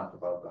say enough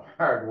about the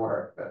hard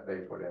work that they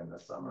put in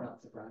this summer.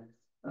 Not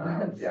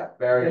surprised. Yeah,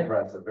 very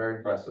impressive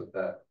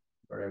that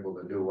we're able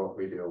to do what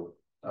we do.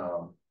 I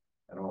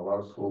know a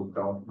lot of schools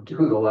don't do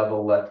the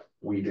level that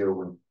we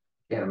do, and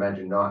can't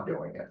imagine not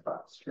doing it,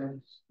 but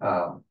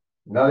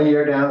another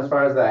year down as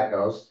far as that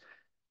goes.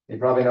 You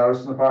probably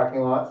noticed in the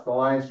parking lots, the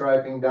line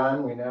striping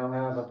done. We now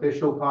have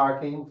official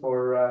parking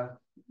for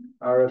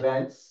our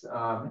events.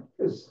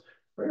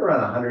 We're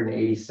around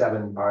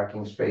 187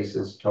 parking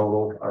spaces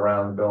total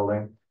around the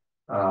building.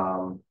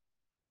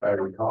 If I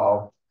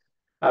recall,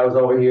 I was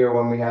over here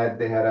when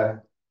they had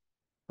a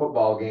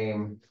football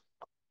game,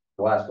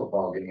 the last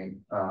football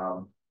game,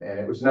 and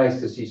it was nice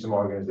to see some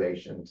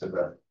organization to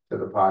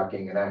the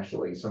parking, and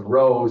actually some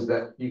rows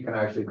that you can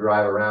actually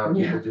drive around.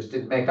 People just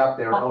didn't make up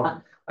their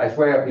own. I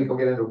swear people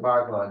get into a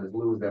parking lot and just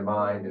lose their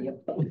mind,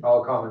 and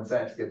all common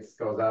sense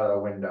goes out of the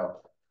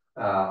window.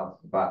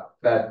 But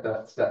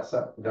that's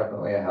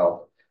definitely a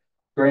help.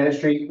 Granite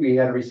Street, we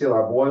had to reseal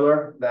our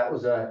boiler. That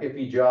was a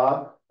iffy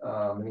job.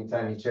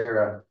 Anytime you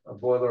tear a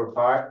boiler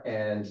apart,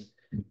 and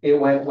it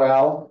went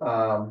well.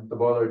 The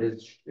boiler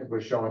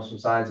was showing some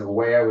signs of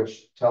wear,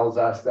 which tells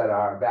us that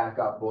our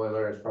backup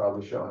boiler is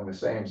probably showing the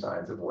same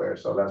signs of wear.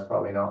 So that's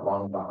probably not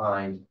long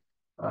behind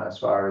as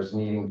far as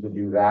needing to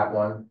do that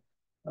one.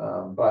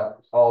 But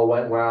all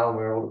went well, and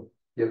we were able to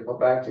get it put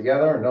back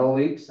together, no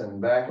leaks,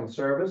 and back in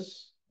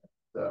service.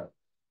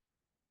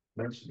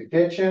 Mentioned the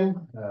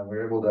kitchen. We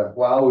were able to,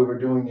 while we were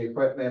doing the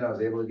equipment, I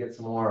was able to get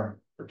some more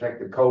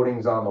protective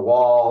coatings on the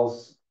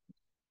walls,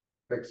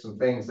 fix some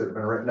things that have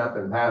been written up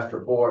in past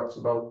reports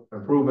about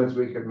improvements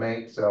we could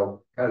make.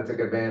 So kind of took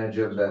advantage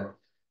of the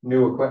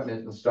new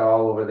equipment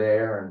installed over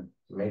there and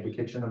made the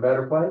kitchen a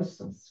better place.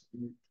 And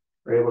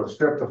we're able to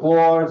strip the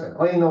floors and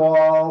clean the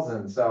walls.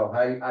 And so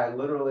I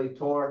literally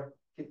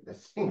kicked the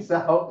sinks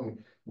out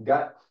and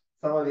got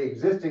some of the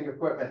existing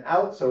equipment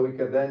out so we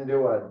could then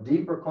do a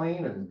deeper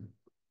clean, and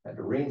had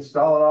to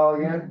reinstall it all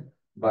again.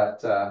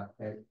 But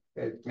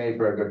it made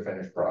for a good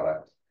finished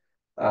product.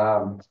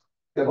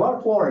 Did a lot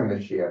of flooring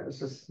this year.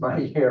 This is my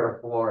year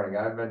of flooring.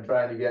 I've been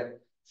trying to get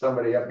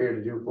somebody up here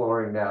to do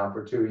flooring now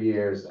for 2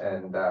 years,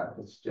 and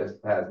it just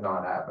has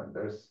not happened.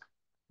 There's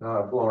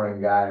not a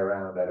flooring guy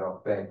around, I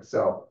don't think.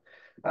 So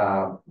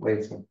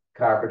laid some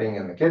carpeting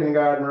in the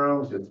kindergarten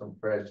rooms, did some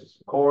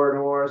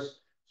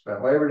corridors,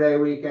 spent Labor Day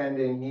weekend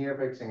in here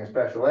fixing a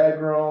special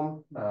ed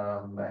room.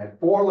 I had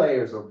 4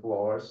 layers of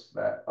floors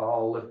that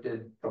all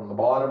lifted from the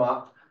bottom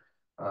up.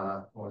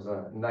 Was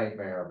a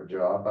nightmare of a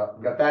job,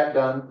 but got that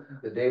done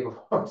the day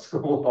before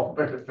school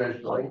opened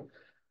officially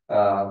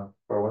for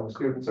when the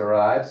students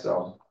arrived.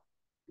 So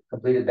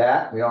completed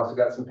that. We also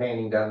got some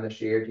painting done this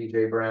year.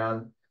 TJ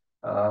Brown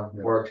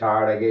worked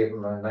hard. I gave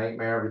him a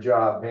nightmare of a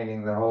job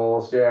painting the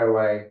whole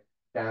stairway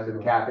down to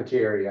the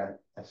cafeteria.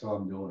 I saw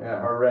him doing it.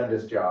 Yeah,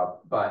 horrendous job,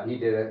 but he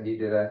did it. He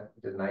did a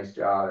nice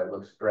job. It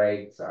looks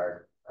great. It's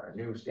our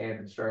new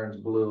standard Stearns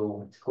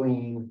blue. It's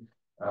clean.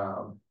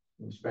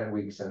 We spent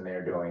weeks in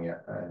there doing it,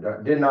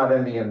 and did not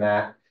envy him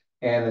that.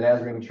 And the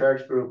Nazarene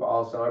Church group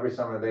also, every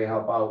summer they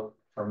help out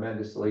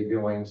tremendously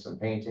doing some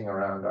painting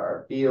around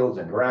our fields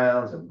and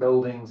grounds and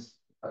buildings.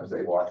 As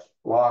they wash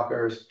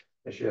lockers.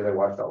 This year they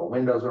washed all the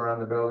windows around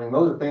the building.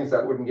 Those are things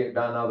that wouldn't get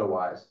done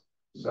otherwise.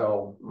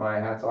 So my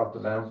hat's off to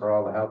them for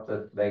all the help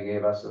that they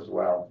gave us as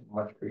well.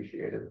 Much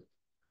appreciated.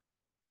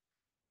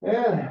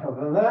 And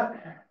other than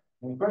that,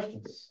 any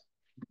questions?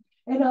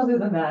 And other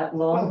than that,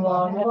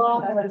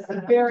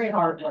 it's very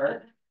hard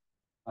work.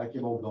 I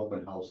came over to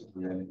open house at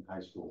the end in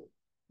high school,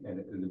 and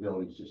the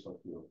buildings just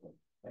look beautiful.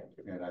 Thank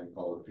you. And I think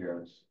all the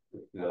parents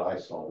that I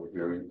saw were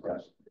very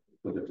impressed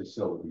with the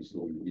facilities.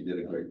 So you did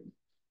a great,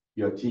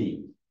 your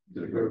team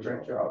Did a Did a great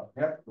great job. job.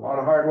 Yep, a lot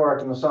of hard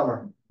work in the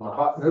summer.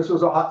 This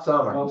was a hot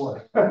summer. Oh,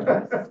 what?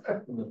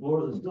 And the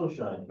floors are still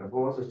shining. The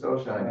floors are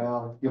still shining.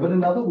 Well, give it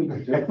another week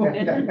or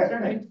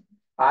two.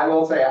 I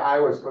will say,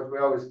 we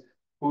always,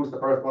 who's the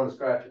first one to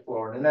scratch the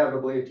floor? And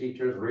inevitably, a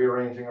teacher's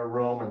rearranging a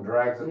room and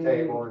drags a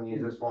table and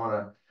you just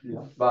wanna.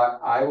 Yeah.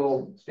 But I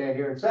will stand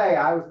here and say,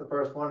 I was the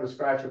first one to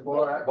scratch the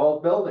floor at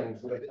both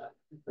buildings.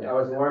 I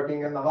was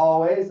working in the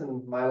hallways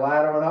and my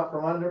ladder went up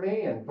from under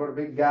me and put a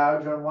big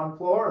gouge on one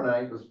floor, and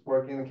I was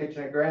working in the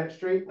kitchen at Granite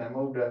Street and I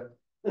moved a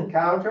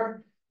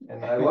counter.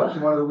 And I looked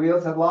and one of the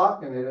wheels had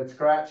locked and it had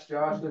scratched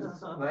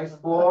Josh's nice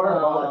floor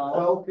about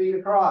 12 feet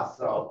across,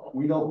 so.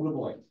 We know who to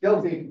blame.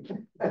 Guilty.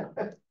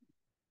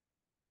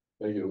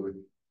 Thank you, Louis.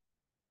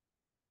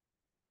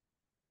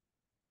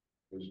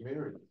 Ms.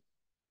 Mary.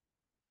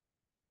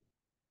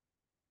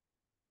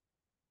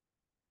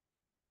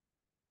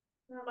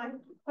 I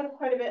put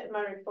quite a bit in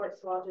my report,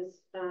 so I'll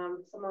just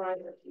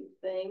summarize a few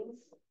things.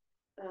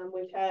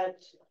 We've had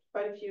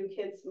quite a few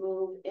kids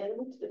move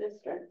into the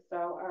district,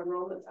 so our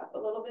enrollment's up a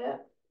little bit.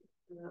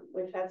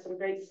 We've had some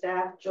great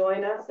staff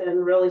join us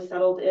and really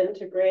settled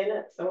into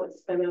Granite, so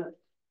it's been a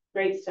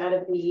great start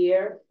of the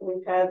year.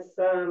 We've had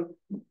some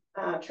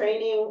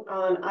training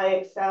on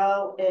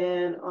IXL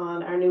and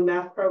on our new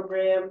math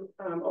program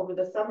over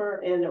the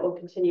summer, and it will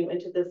continue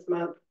into this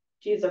month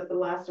to use up the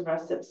last of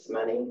our SIPS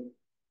money.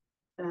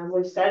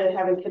 We've started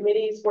having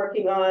committees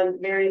working on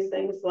various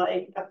things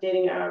like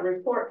updating our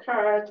report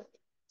card,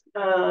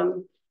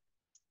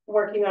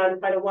 working on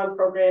Title I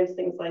programs,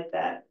 things like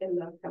that in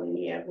the coming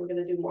year. We're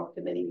going to do more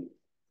committee,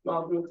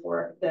 small group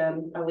work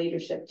than a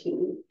leadership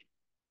team.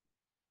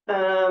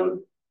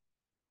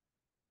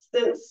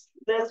 Since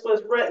this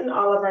was written,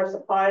 all of our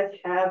supplies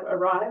have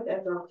arrived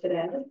as of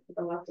today.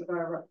 The last of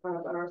our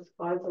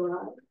supplies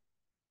arrived.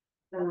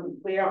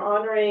 We are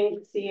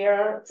honoring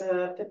Sierra,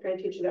 the 5th grade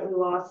teacher that we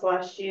lost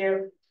last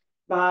year,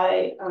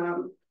 by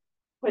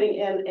putting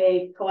in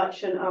a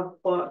collection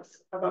of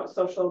books about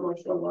social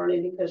emotional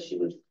learning, because she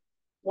was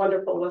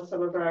wonderful with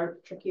some of our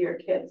trickier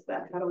kids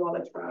that had a lot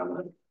of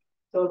trauma.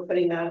 So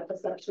putting that a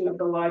section of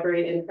the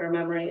library in her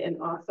memory,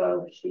 and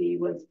also she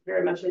was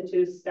very much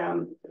into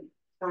STEM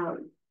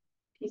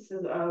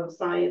pieces of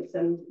science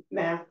and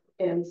math,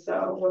 and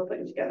so we're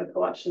putting together a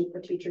collection for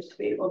teachers to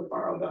be able to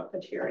borrow that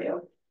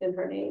material in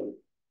her name.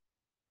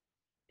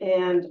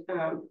 And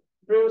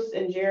Bruce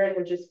and Jared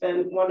have just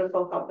been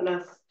wonderful helping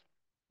us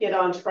get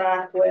on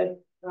track with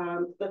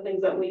the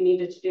things that we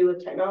needed to do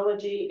with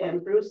technology.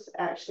 And Bruce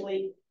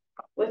actually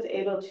was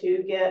able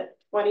to get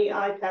 20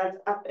 iPads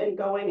up and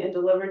going and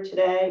delivered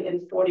today,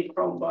 and 40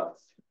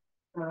 Chromebooks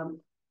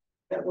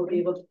that we'll be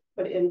able to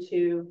put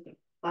into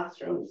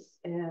classrooms.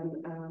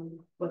 And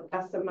with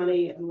ESSA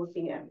money, I'm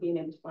looking at being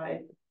able to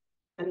buy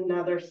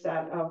another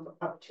set of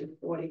up to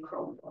 40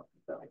 Chromebooks.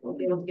 So we'll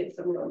be able to get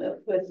some real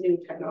good new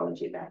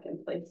technology back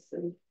in place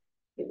and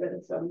get rid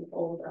of some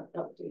old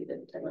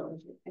outdated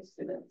technology for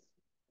students.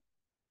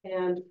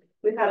 And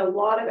we've had a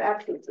lot of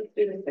absence of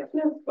student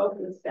sickness, both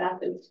in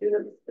staff and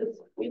students this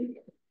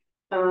week.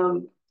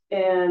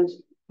 And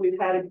we've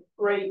had a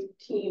great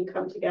team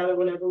come together.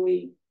 Whenever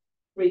we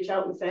reach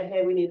out and say,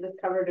 hey, we need this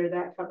covered or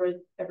that covered,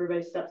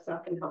 everybody steps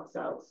up and helps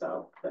out.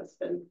 So that's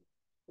been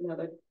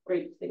another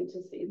great thing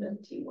to see, the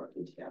team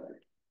working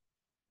together.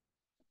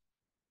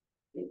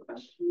 Any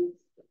questions?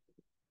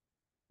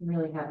 I'm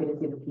really happy to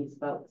see the piece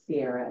about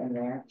Sierra in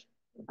there.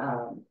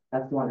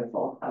 That's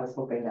wonderful. I was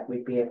hoping that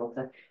we'd be able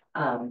to,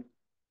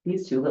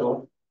 these two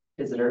little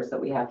visitors that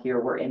we have here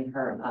were in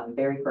her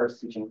very first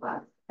teaching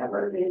class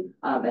ever, and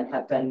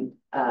have been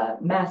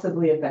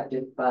massively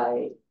affected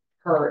by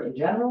her in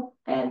general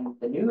and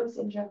the news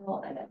in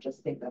general. And I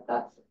just think that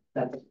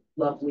that's a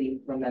lovely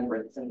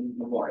remembrance and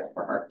memorial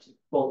for her.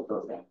 Both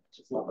of those things,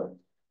 just lovely.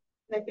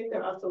 I think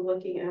they're also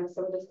looking at,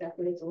 some of the staff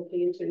members are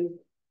looking into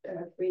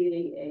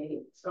creating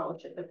a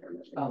scholarship of her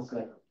mission. Oh,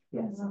 good.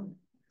 Yes. Excellent.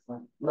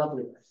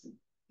 Lovely person.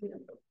 Yeah.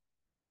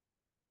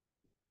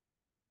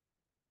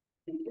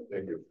 Thank you.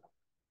 Thank you.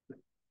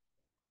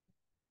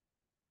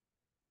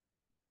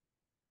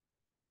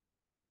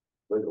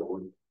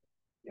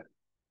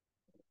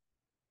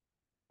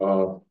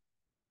 Yeah.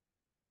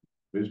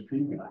 Ms.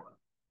 Peavy.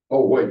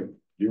 Oh, wait,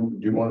 do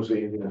you want to say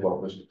anything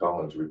about Mr.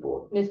 Collins'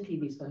 report? Ms.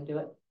 Peavy's going to do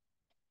it.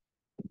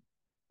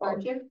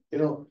 Aren't you? You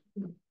know,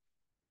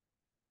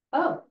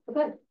 Oh,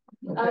 okay.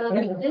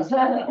 Yes,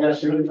 I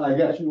guess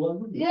you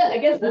would. Yeah, I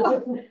guess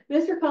so.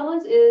 Mr.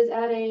 Collins is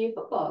at a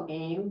football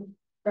game,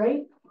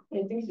 right? I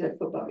think he's at a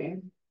football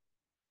game.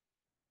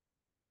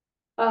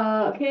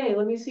 Okay,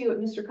 let me see what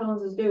Mr.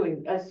 Collins is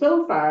doing.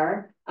 So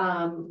far,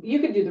 you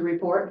could do the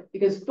report,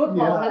 because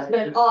football has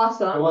been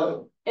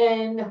awesome,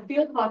 and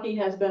field hockey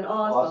has been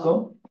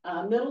awesome.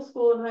 Middle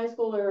school and high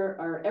school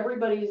are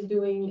everybody's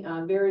doing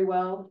very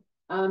well.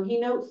 He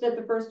notes that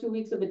the first 2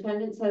 weeks of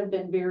attendance have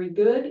been very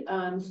good.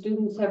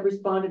 Students have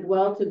responded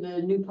well to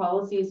the new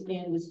policies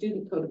in the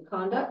student code of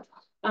conduct.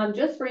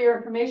 Just for your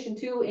information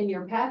too, in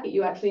your packet,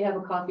 you actually have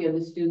a copy of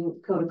the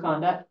student code of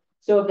conduct.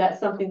 So if that's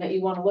something that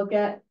you want to look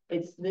at,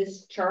 it's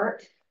this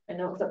chart. I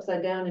know it's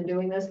upside down in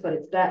doing this, but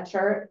it's that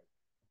chart.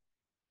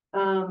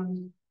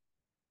 And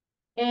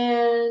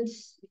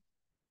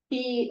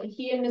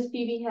he and Miss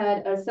Phoebe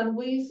had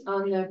assemblies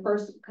on the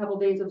first couple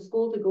days of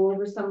school to go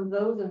over some of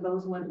those, and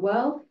those went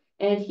well.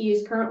 And he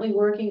is currently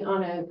working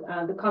on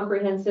the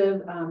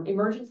comprehensive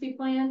emergency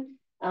plan.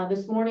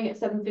 This morning at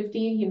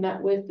 7:15, he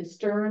met with the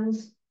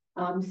Stearns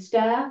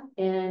staff,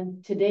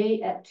 and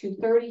today at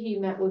 2:30, he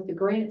met with the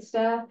Granite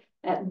staff.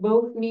 At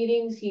both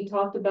meetings, he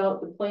talked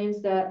about the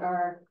plans that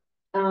are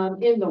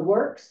in the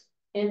works,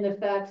 and the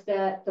fact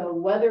that the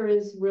weather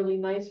is really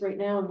nice right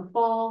now in the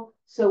fall.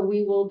 So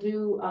we will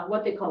do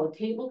what they call a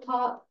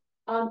tabletop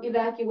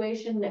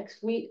evacuation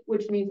next week,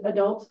 which means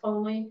adults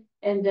only.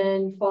 And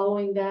then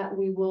following that,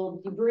 we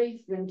will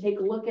debrief and take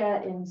a look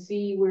at and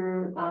see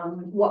where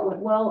what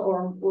went well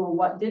or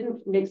what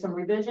didn't, make some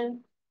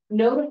revision.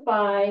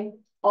 Notify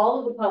all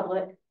of the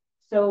public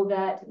so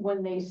that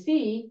when they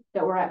see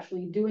that we're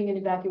actually doing an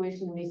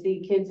evacuation and they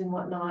see kids and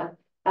whatnot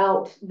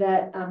out,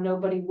 that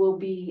nobody will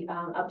be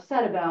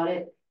upset about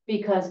it,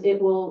 because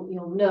it will,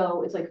 you'll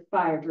know, it's like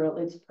fire drill,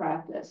 it's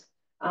practice.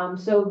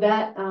 So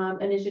that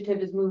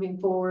initiative is moving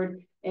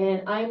forward,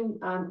 and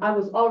I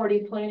was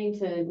already planning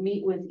to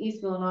meet with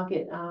East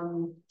Millinocket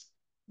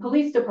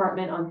Police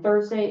Department on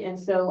Thursday, and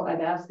so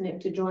I've asked Nick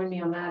to join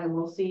me on that, and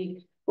we'll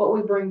see what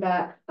we bring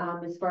back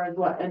as far as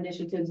what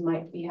initiatives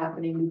might be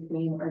happening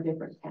between our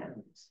different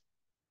towns.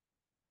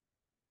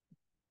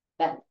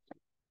 Beth.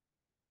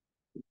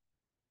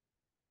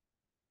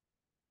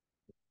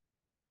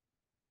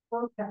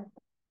 Okay,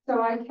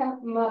 so I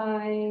kept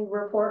my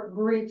report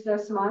brief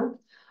this month.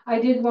 I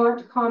did want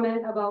to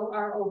comment about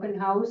our open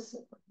house.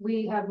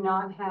 We have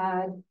not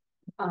had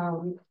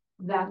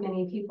that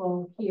many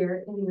people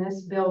here in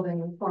this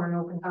building for an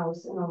open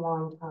house in a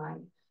long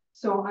time.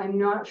 So I'm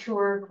not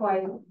sure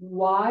quite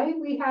why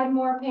we had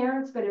more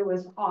parents, but it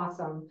was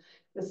awesome.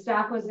 The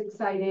staff was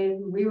excited.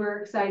 We were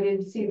excited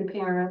to see the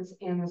parents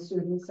and the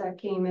students that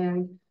came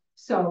in.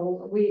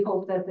 So we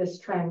hope that this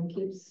trend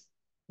keeps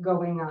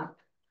going up.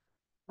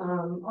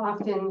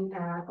 Often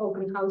at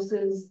open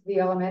houses, the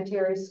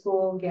elementary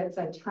school gets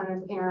a ton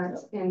of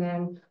parents, and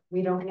then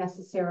we don't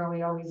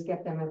necessarily always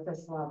get them at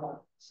this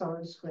level. So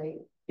it's great.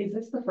 Is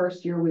this the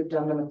first year we've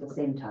done them at the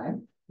same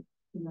time?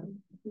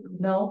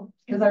 No,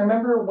 because I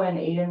remember when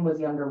Aiden was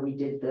younger, we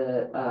did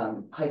the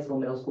high school,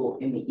 middle school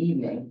in the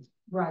evening.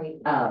 Right.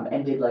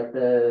 And did like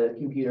the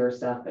computer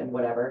stuff and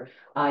whatever.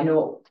 I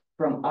know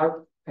from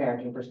our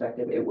parenting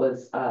perspective, it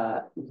was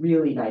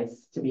really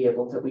nice to be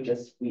able to,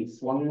 we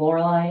swung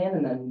Lorelei in,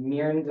 and then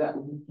Mirren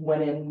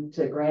went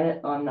into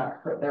Granite on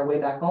their way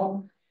back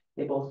home.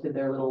 They both did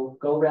their little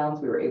go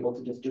rounds. We were able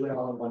to just do it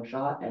all in one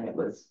shot, and it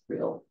was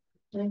real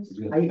nice.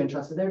 I even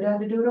trusted their dad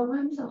to do it all by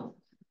himself.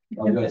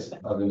 I was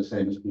gonna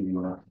say, Miss Peavy,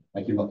 when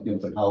I came up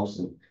into the house,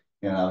 and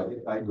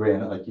I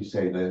Granted, like you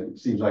say, it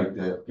seems like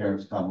the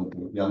parents come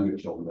with younger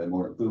children, they're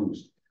more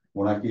enthused.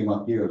 When I came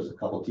up here, there was a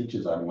couple of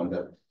teachers I wanted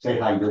to say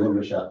hi,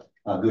 wish a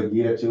good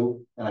year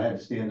too, and I had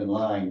to stand in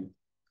line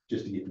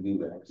just to get to do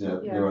that,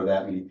 because there were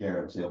that many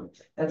parents, and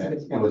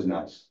it was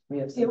nice.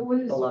 It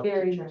was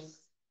very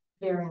nice,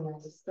 very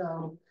nice.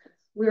 So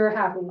we were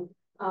happy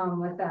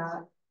with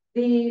that.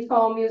 The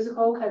fall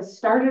musical has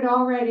started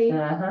already.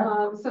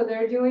 So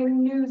they're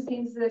doing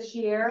Newsies this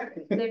year.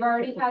 They've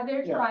already had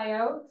their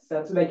tryouts.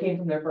 So they came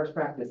from their first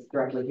practice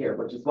directly here,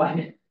 which is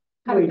why.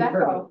 How did that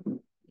go?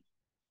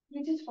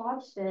 We just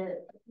watched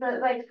it, but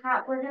like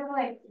we're gonna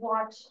like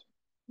watch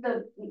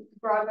the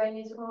Broadway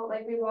musical.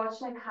 Like we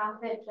watched like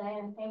half it today,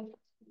 and I think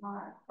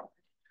tomorrow.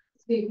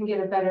 So you can get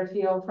a better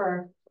feel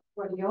for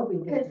what you'll be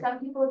doing. Because some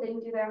people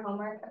didn't do their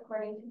homework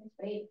according to Miss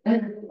Wade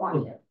and didn't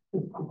watch it.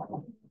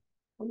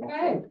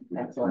 Okay.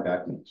 Excellent.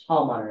 Back.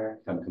 Hall monitor.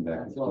 Come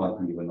back. I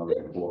can give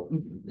another report.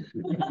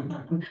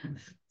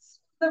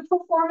 The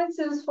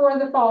performances for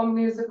the fall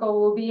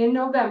musical will be in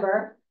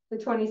November, the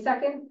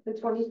 22nd, the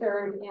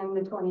 23rd, and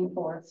the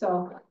 24th.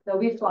 So there'll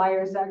be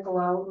flyers that go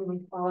out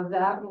and all of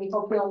that. And we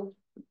hope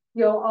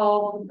you'll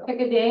all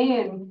pick a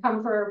day and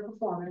come for a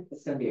performance.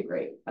 It's gonna be a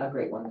great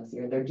one this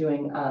year. They're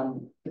doing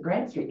the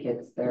Grant Street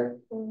Kids. They're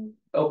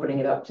opening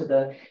it up to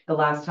the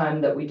last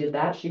time that we did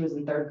that. She was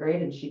in 3rd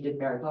grade and she did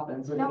Mary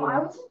Poppins. No, I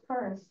was in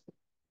first.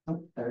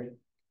 Oh, 3rd.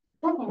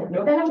 Second.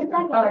 No. Then I was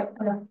second. All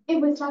right.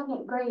 It was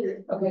 2nd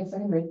grade. Okay,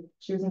 2nd grade.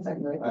 She was in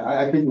 2nd grade.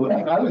 I think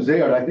I was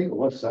there. I think it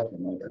was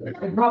second.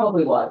 It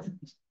probably was.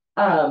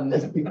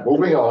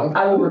 Moving on.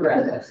 I will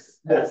regret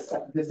this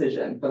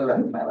decision for the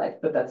rest of my life,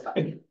 but that's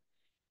fine.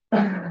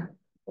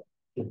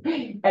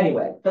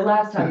 Anyway, the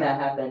last time that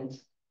happened,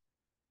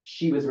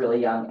 she was really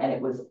young, and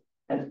it was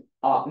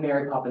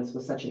Mary Poppins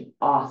was such an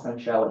awesome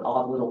show, and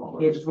all the little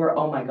kids were,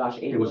 oh my gosh,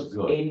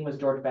 Aiden was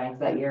George Banks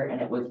that year,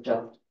 and it was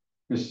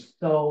just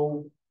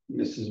so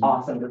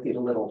awesome to see the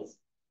littles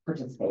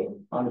participate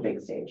on the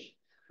big stage.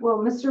 Well,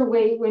 Mr.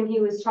 Waite, when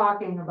he was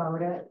talking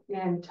about it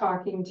and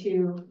talking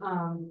to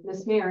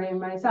Miss Mary and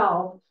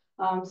myself,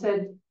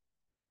 said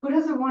who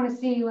doesn't want to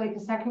see like a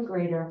second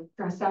grader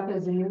dressed up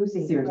as a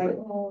newsie? Seriously.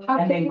 Like, how And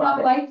can they you love not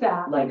it. like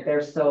that? Like,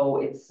 they're so,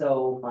 it's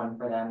so fun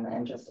for them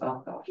and just,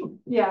 oh gosh.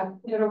 Yeah,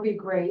 it'll be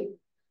great.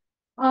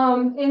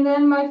 And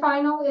then my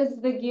final is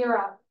the Gear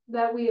Up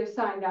that we have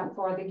signed up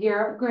for, the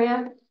Gear Up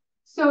grant.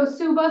 So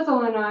Sue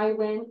Buzzle and I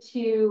went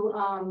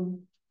to,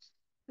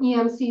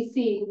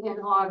 EMCC in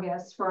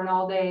August for an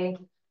all-day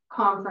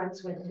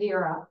conference with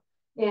Gear Up.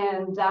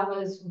 And that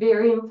was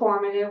very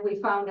informative.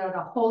 We found out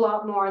a whole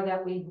lot more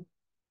that we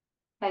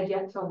had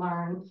yet to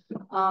learn,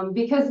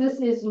 because this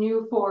is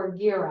new for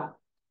Gear Up.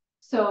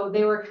 So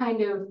they were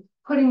kind of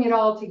putting it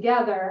all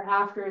together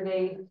after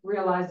they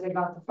realized they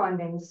got the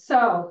funding.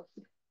 So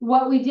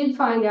what we did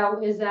find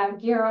out is that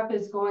Gear Up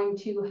is going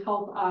to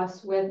help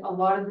us with a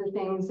lot of the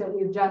things that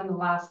we've done the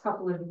last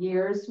couple of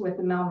years with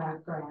the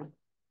Melmac grant.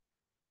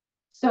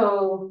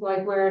 So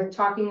like we're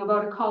talking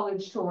about a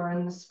college tour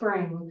in the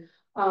spring,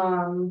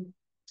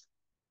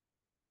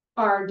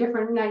 our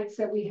different nights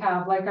that we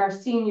have, like our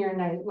senior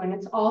night, when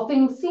it's all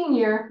things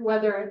senior,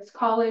 whether it's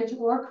college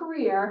or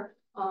career,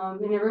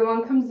 and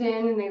everyone comes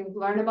in and they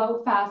learn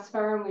about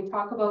FAFSA, and we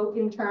talk about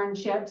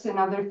internships and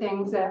other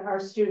things that our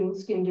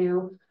students can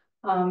do.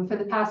 For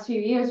the past few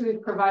years,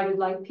 we've provided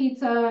like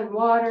pizza and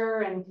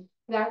water and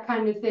that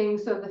kind of thing,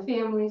 so the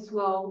families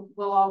will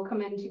all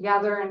come in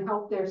together and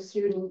help their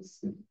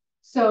students.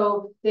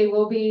 So they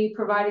will be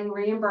providing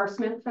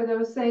reimbursement for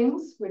those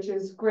things, which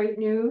is great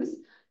news.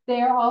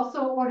 They are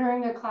also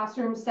ordering a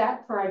classroom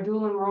set for our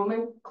dual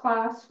enrollment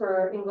class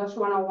for English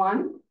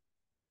 101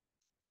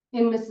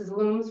 in Mrs.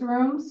 Loom's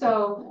room.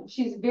 So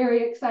she's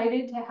very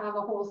excited to have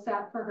a whole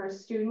set for her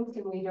students,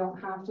 and we don't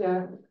have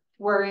to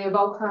worry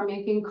about her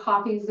making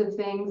copies of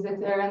things if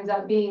there ends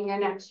up being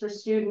an extra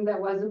student that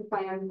wasn't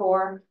planned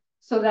for.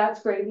 So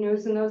that's great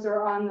news, and those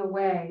are on the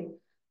way.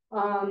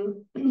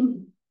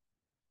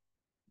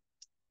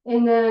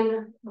 And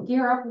then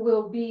Gear Up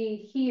will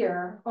be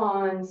here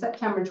on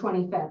September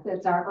 25th.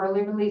 It's our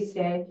early release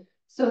day.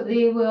 So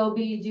they will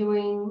be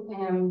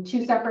doing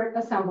 2 separate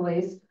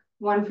assemblies,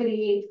 one for the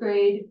 8th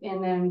grade,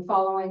 and then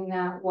following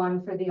that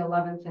one for the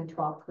 11th and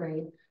 12th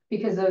grade,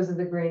 because those are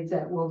the grades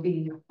that will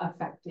be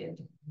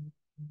affected.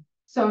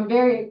 So I'm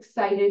very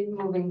excited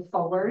moving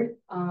forward.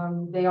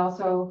 They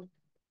also,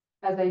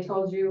 as I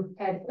told you,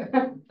 had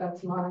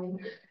that's mine,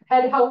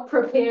 had helped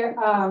prepare,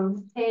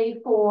 pay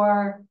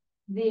for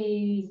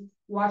the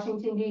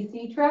Washington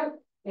DC trip.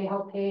 They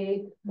helped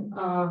pay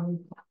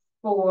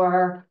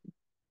for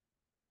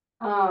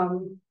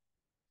oh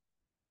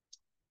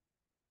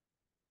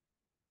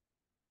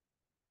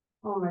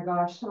my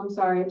gosh, I'm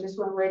sorry, it just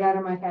went right out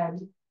of my head.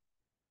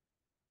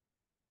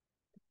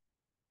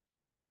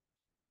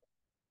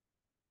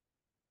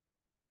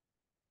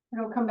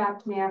 It'll come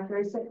back to me after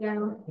I sit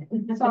down.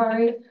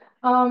 Sorry.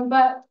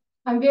 But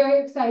I'm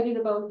very excited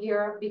about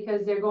Gear Up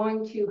because they're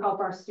going to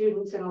help our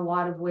students in a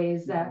lot of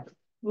ways that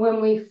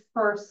when we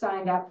first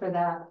signed up for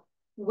that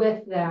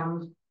with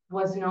them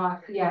was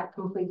not yet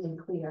completely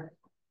clear.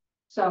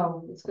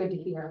 So it's good to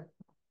hear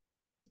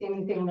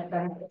anything that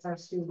benefits our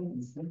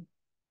students.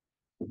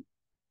 Does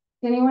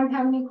anyone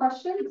have any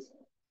questions?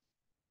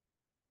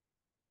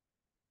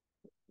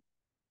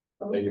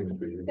 Thank you, Ms.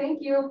 Beasley.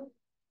 Thank you.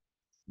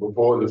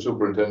 Before the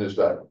superintendent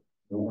started,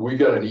 we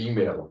got an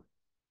email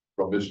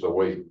from Mr.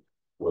 Waite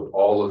with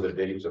all of the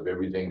dates of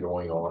everything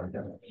going on.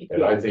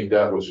 And I think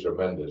that was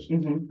tremendous.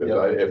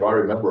 Because if I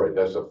remember right,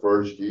 that's the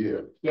first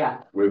year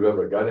we've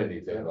ever got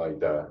anything like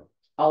that.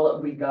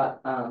 We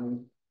got,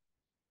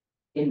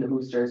 in the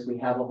boosters, we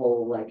have a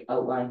whole like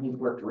outline. He's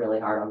worked really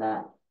hard on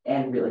that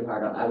and really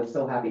hard on, I was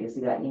so happy to see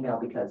that email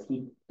because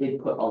he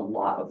did put a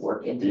lot of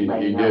work into He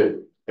laying did.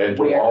 And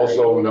to where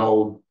also it is,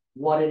 know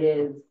what it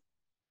is.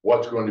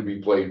 what's going to be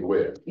played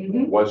where,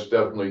 what's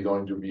definitely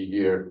going to be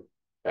here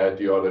at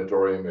the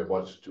auditorium and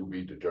what's to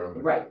be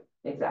determined. Right,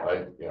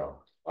 exactly.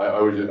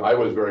 I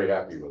was very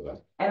happy with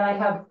that. And I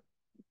have,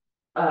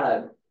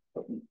 I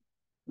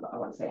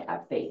want to say I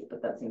have faith,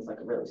 but that seems like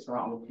a really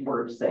strong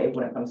word to say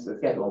when it comes to the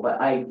schedule. But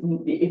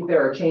if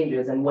there are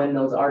changes and when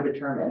those are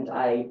determined,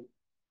 I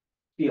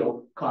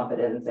feel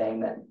confident in saying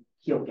that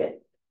he'll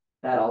get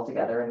that all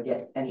together and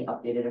get any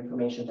updated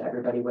information to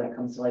everybody when it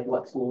comes to like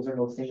what schools are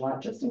hosting what,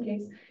 just in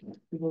case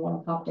people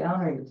want to pop down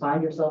or you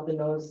find yourself in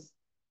those.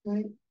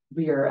 Right.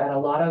 We are at a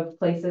lot of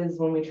places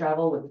when we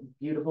travel with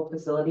beautiful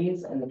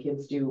facilities and the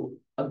kids do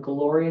a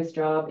glorious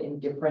job in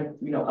different,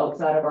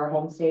 outside of our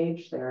home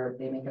stage.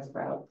 They make us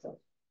proud. So.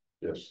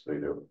 Yes, they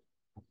do.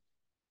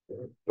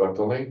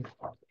 Dr. Lee?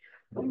 All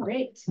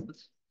right. So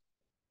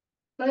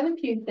I have a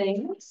few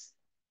things,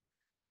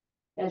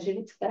 as you'd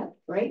expect,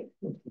 right?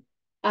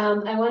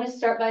 I want to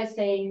start by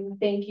saying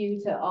thank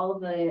you to all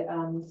of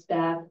the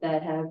staff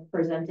that have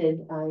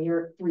presented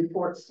your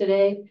reports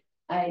today.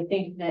 I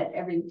think that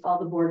all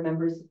the board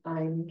members,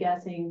 I'm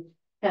guessing,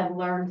 have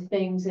learned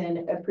things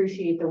and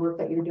appreciate the work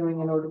that you're doing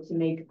in order to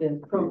make the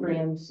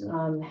programs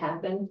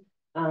happen.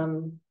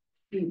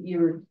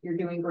 You're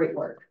doing great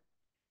work.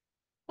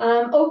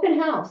 Open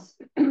house.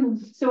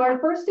 So our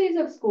first days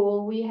of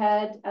school, we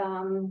had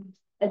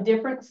a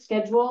different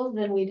schedule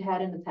than we'd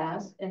had in the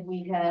past, and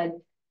we had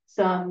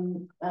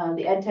some,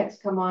 the ed techs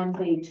come on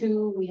day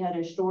 2. We had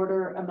a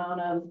shorter amount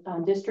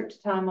of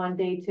district time on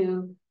day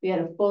 2. We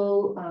had a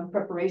full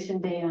preparation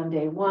day on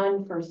day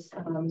 1 for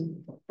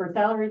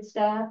salaried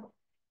staff.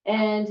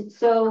 And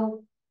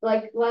so,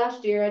 like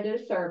last year, I did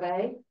a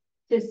survey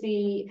to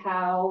see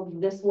how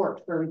this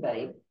worked for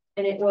everybody.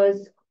 And it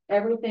was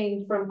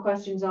everything from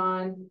questions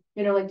on,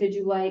 you know, like,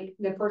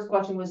 the first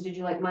question was, did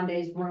you like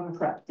Monday's room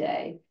prep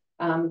day?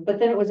 But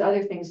then it was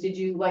other things. Did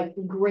you like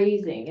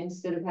grazing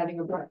instead of having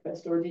a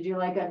breakfast? Or did you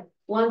like a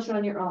lunch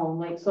on your own?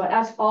 Like, so I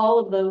asked all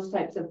of those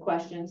types of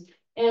questions.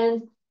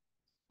 And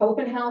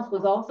open house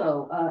was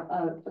also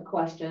a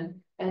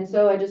question. And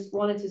so I just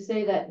wanted to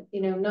say that,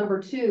 you know,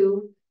 number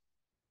 2,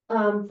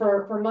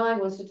 for mine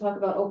was to talk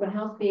about open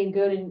house being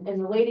good, and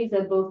the ladies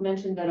have both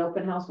mentioned that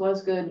open house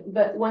was good,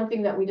 but one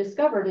thing that we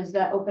discovered is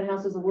that open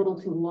house is a little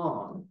too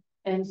long.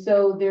 And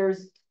so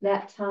there's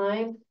that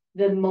time,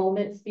 the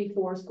moments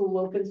before school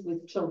opens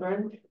with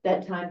children,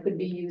 that time could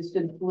be used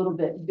a little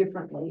bit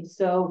differently.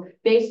 So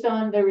based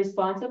on the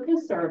response of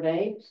the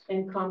survey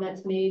and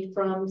comments made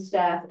from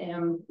staff,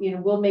 and you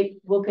know,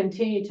 we'll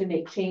continue to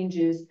make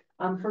changes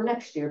for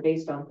next year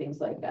based on things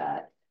like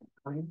that.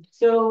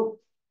 So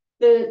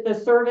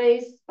the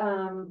surveys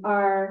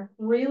are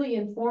really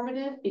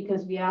informative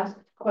because we ask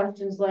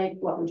questions like,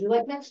 what would you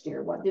like next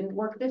year? What didn't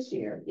work this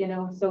year? You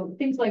know, so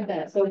things like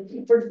that. So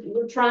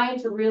we're trying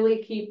to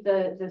really keep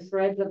the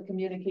threads of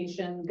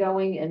communication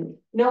going, and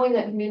knowing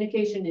that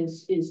communication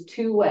is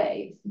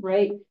two-way,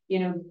 right? You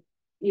know,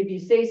 if you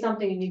say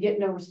something and you get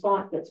no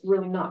response, that's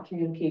really not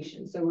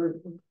communication. So we're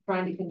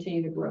trying to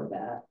continue to grow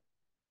that.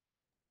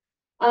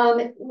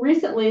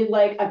 Recently,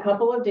 like a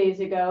couple of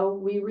days ago,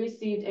 we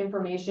received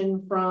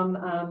information from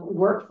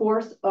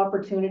Workforce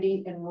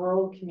Opportunity in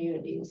Rural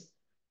Communities.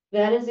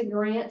 That is a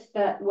grant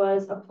that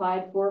was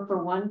applied for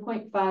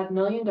 $1.5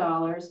 million.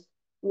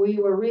 We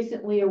were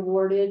recently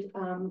awarded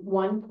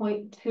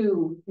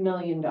 $1.2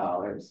 million.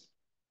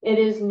 It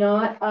is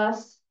not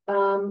us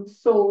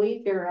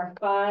solely. There are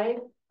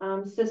 5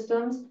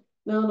 systems: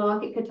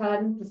 Millinocket,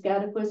 Katahdin,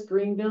 Piscataquis,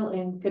 Greenville,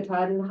 and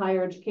Katahdin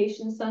Higher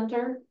Education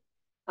Center.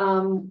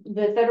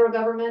 The federal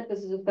government, this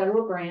is a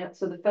federal grant,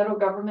 so the federal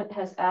government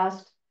has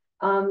asked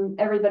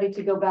everybody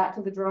to go back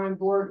to the drawing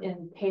board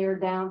and pare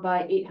down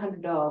by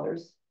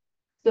 $800.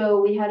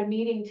 So we had a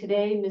meeting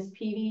today, Ms.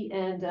 Peavy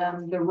and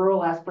the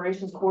Rural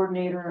Aspirations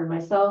Coordinator and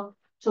myself,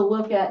 to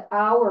look at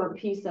our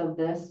piece of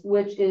this,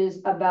 which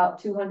is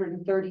about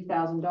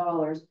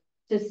 $230,000,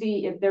 to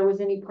see if there was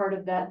any part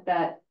of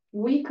that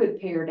we could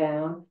pare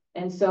down.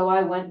 And so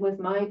I went with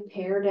my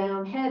pare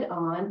down head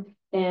on,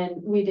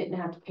 and we didn't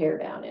have to pare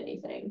down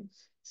anything.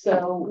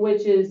 So,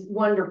 which is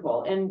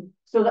wonderful. And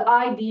so the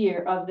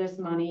idea of this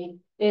money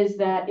is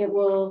that it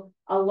will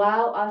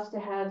allow us to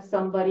have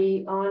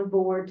somebody on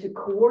board to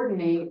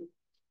coordinate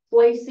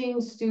placing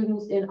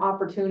students in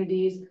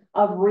opportunities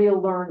of real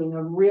learning,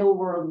 of real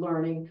world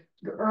learning,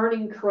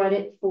 earning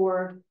credit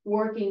for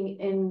working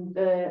in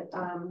the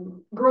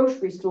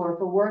grocery store,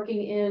 for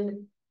working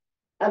in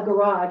a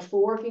garage, for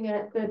working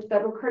at the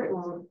Federal Credit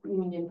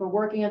Union, for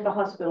working at the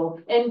hospital,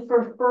 and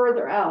for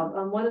further out.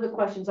 One of the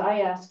questions I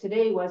asked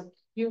today was,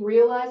 you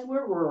realize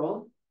we're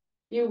rural,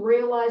 you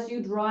realize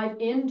you drive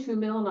into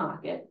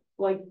Millinocket,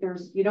 like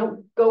you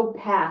don't go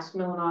past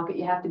Millinocket,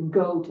 you have to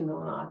go to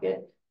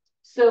Millinocket.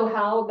 So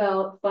how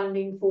about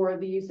funding for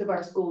the use of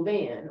our school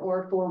van,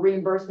 or for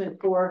reimbursement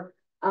for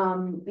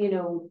you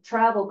know,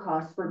 travel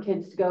costs for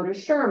kids to go to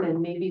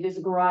Sherman? Maybe there's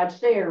a garage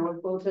there,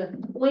 or go to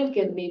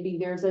Lincoln, maybe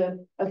there's a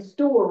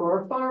store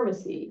or a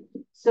pharmacy.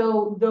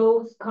 So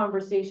those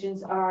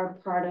conversations are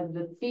part of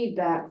the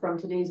feedback from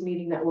today's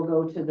meeting that will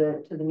go to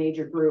the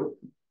major group.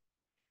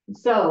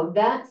 So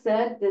that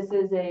said, this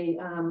is a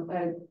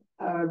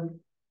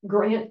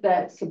grant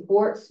that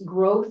supports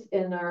growth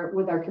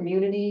with our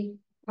community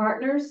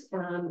partners.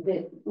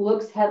 It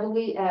looks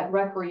heavily at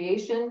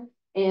recreation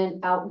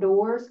and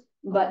outdoors,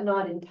 but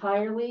not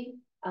entirely,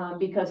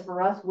 because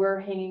for us, we're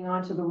hanging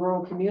on to the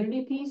rural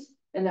community piece,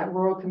 and that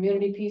rural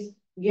community piece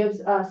gives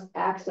us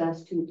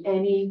access to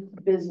any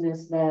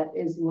business that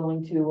is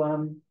willing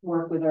to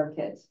work with our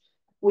kids.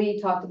 We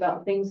talked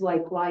about things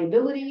like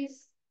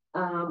liabilities,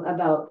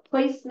 about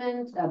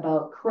placement,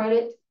 about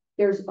credit.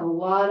 There's a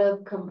lot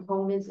of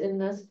components in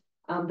this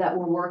that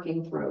we're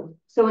working through.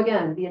 So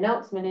again, the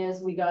announcement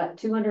is we got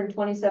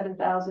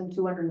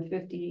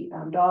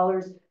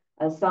 $227,250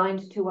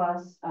 assigned to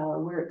us.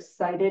 We're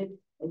excited.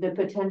 The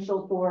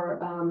potential for,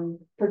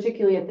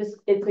 particularly at this,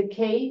 it's a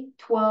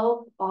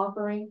K-12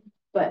 offering,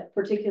 but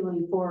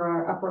particularly for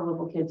our upper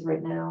level kids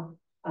right now,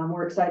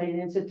 we're excited,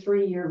 and it's a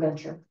 3-year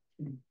venture.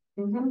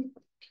 Mm-hmm.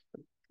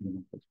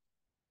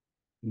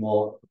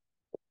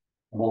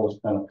 I'm always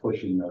kind of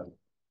pushing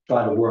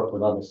try to work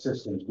with other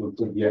systems to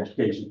improve the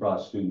education for our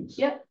students.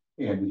 Yep.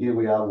 And here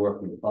we are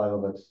working with 5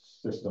 other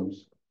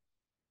systems,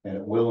 and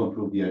it will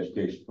improve the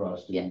education for our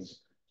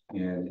students.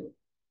 Yes. And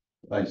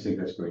I just think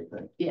that's a great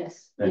thing.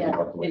 Yes. Thank yeah.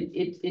 you,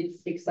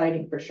 it's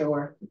exciting for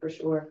sure.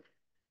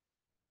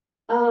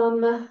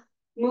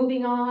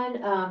 moving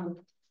on,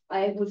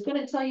 I was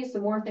gonna tell you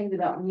some more things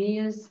about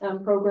Mia's,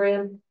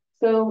 program.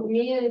 So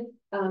Mia,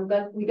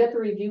 we got the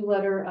review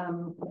letter,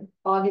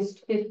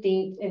 August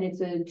 15th, and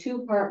it's a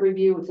two-part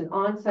review. It's an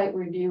on-site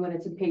review and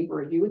it's a paper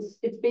review.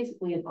 It's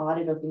basically an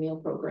audit of the meal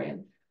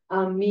program.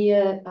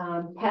 Mia,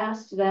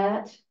 passed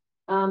that,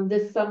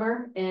 this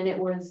summer, and it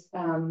was,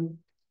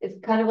 it's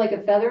kind of like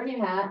a feather in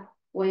your hat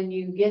when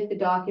you get the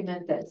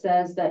document that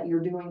says that you're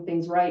doing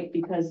things right,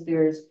 because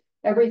there's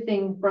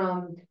everything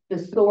from the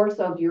source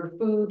of your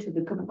food to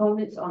the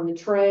components on the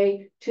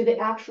tray to the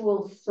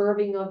actual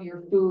serving of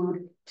your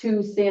food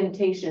to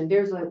sanitation.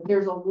 There's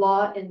a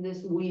lot in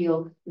this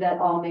wheel that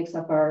all makes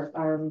up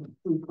our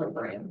food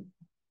program.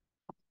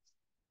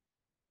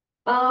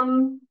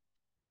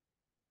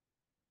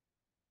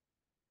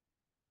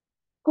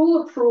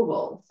 School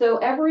approval. So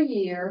every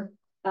year,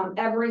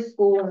 every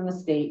school in the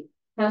state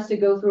has to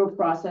go through a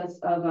process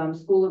of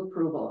school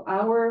approval.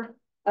 Our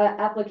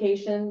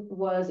application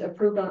was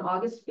approved on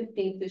August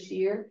 15th this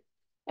year.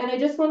 And I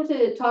just wanted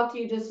to talk to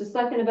you just a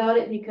second about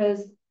it,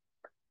 because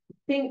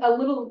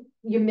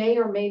you may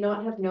or may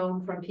not have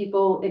known from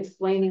people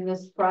explaining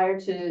this prior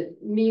to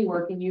me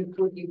working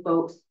with you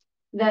folks,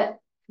 that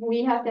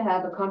we have to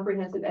have a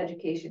comprehensive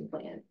education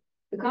plan.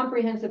 The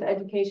comprehensive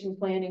education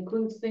plan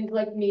includes things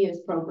like Mia's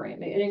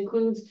program. It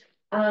includes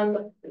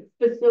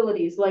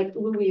facilities like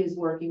Louie is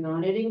working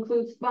on. It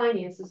includes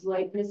finances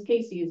like Miss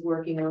Casey is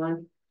working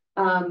on.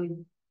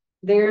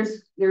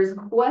 There's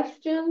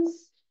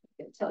questions.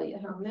 I can tell you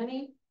how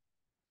many.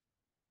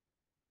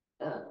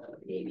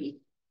 Maybe.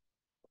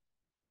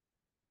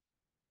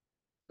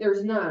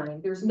 There's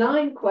 9. There's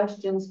 9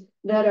 questions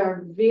that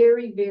are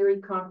very, very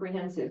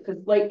comprehensive.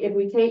 Because like if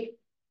we take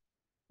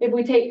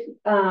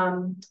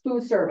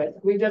food service,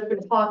 we've just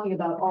been talking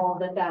about all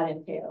that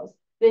entails.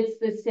 It's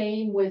the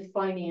same with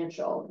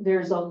financial.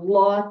 There's a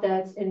lot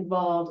that's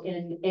involved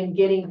in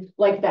getting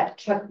like that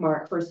check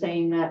mark for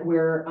saying that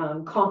we're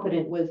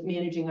competent with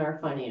managing our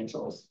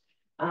financials.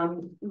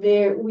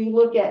 We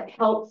look at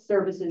health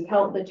services,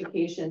 health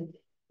education.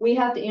 We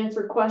have to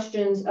answer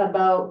questions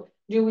about,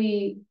 do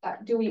we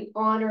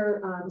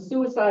honor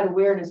suicide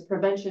awareness,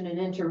 prevention and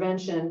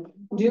intervention?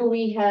 Do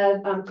we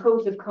have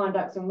codes of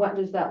conduct, and what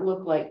does that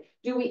look like?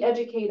 Do we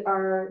educate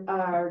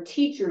our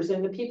teachers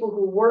and the people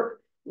who work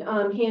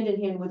hand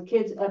in hand with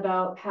kids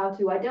about how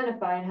to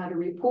identify and how to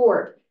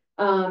report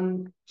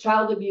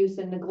child abuse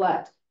and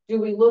neglect? Do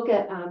we look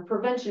at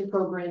prevention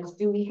programs?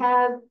 Do we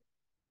have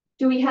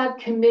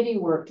committee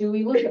work? Do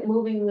we look at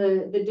moving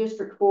the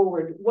district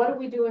forward? What are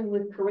we doing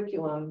with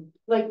curriculum?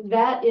 Like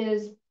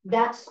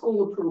that's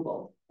school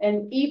approval.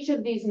 And each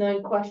of these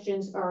 9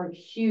 questions are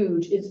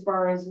huge as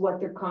far as what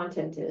their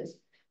content is.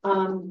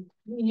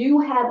 You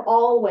have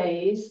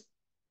always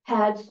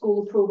had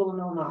school in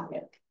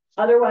Millinocket.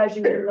 Otherwise,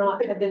 you would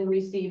not have been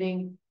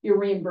receiving your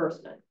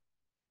reimbursement.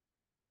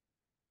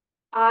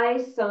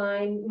 I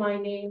sign my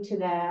name to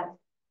that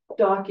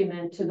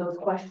document, to those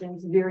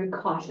questions, very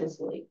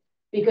cautiously,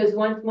 because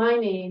once my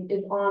name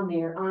is on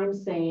there, I'm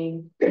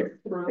saying it's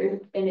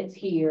through and it's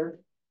here.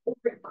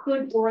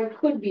 Or I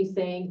could be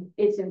saying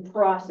it's in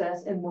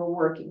process and we're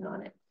working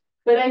on it.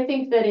 But I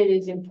think that it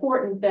is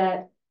important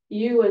that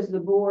you as the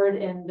board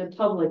and the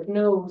public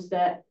knows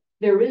that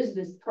there is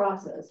this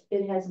process.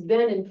 It has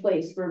been in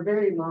place for a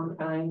very long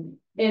time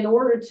in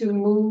order to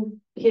move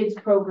kids'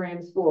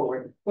 programs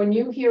forward. When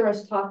you hear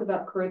us talk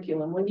about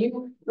curriculum, when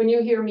you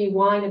hear me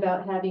whine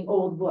about having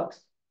old books,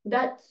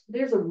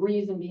 there's a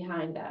reason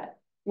behind that.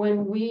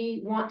 When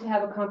we want to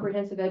have a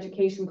comprehensive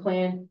education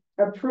plan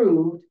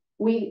approved,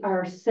 we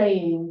are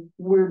saying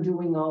we're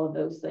doing all of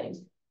those things,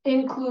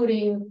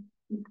 including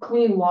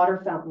clean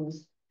water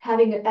fountains,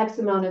 having an X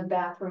amount of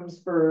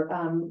bathrooms for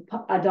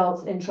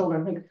adults and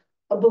children.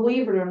 Like,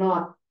 believe it or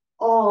not,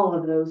 all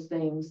of those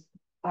things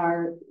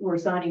we're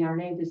signing our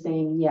name to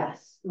saying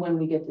yes when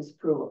we get this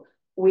approval.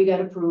 We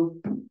got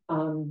approved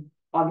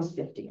August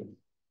 15th.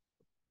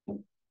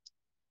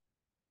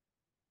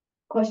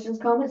 Questions,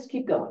 comments?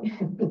 Keep going. I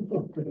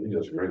think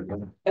that's great.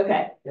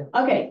 Okay. Yeah.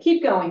 Okay,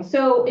 keep going.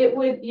 So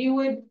you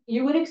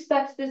would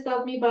expect this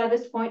of me by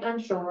this point, I'm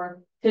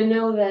sure, to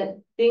know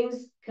that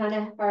things kind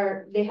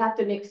of they have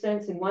to make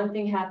sense, and one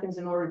thing happens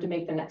in order to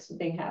make the next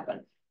thing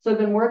happen. So I've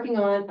been working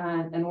on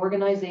an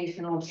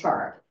organizational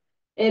chart.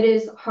 It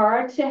is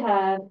hard to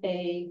have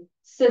a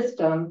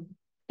system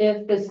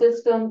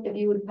if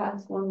you would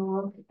pass one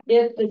more,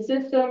 if the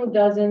system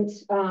doesn't,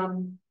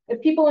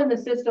 if people in the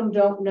system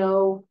don't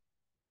know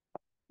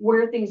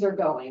where things are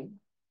going.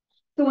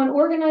 So an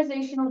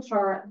organizational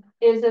chart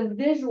is a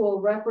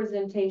visual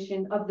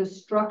representation of the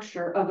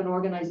structure of an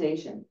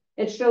organization.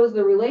 It shows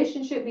the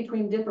relationship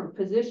between different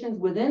positions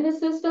within the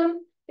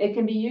system. It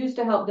can be used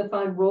to help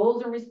define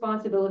roles and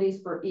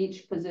responsibilities for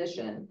each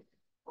position.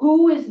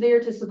 Who is there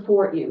to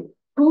support you?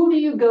 Who do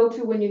you go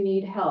to when you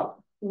need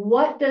help?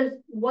 What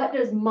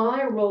does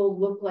my role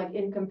look like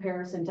in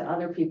comparison to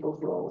other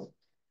people's roles?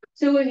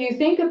 So if you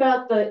think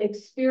about the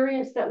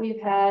experience that we've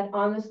had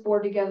on this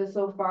board together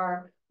so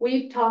far,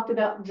 We've talked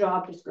about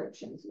job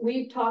descriptions.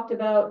 We've talked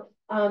about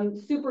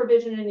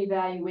supervision and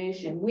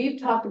evaluation. We've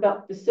talked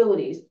about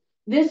facilities.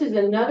 This is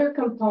another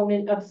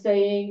component of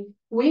saying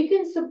we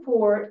can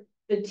support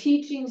the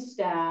teaching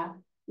staff,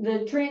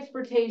 the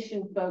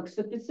transportation folks,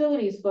 the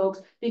facilities folks,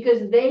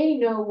 because they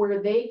know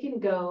where they can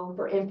go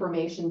for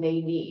information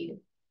they need.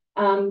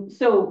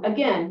 So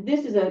again,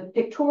 this is a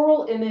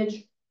pictorial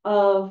image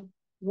of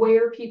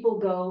where people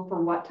go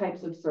for what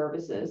types of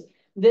services.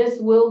 This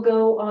will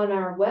go on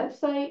our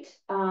website.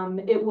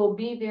 It will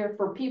be there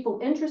for people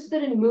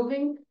interested in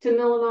moving to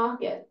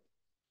Millinocket.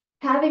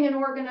 Having an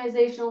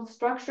organizational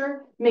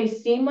structure may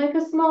seem like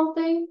a small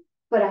thing,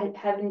 but I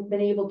haven't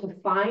been able to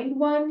find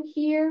one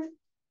here.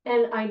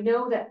 And I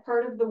know that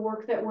part of the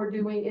work that we're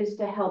doing is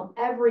to help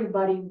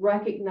everybody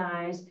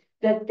recognize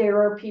that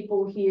there are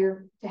people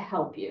here to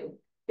help you.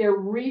 There are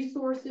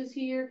resources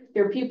here.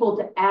 There are people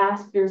to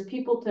ask. There's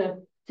people to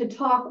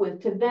talk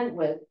with, to vent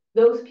with.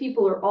 Those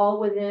people are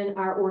all within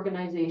our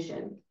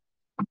organization.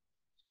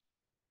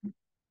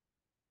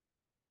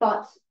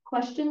 Thoughts,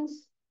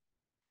 questions?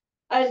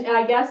 And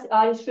I guess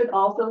I should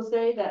also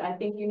say that I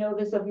think you know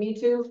this of me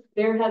too.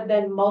 There have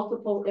been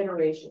multiple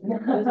iterations.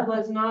 This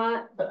was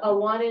not a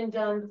one and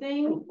done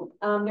thing.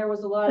 There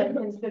was a lot of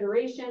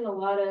consideration, a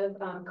lot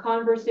of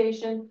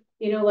conversation.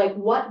 You know, like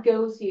what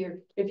goes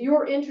here? If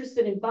you're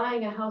interested in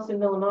buying a house in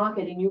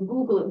Millinocket and you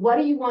Google it, what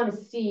do you want to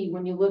see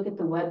when you look at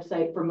the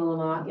website for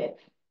Millinocket?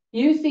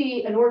 You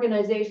see an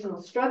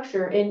organizational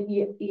structure, and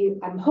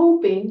I'm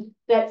hoping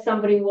that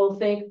somebody will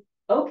think,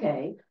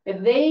 okay, if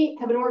they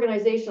have an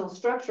organizational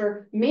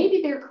structure,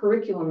 maybe their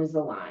curriculum is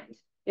aligned.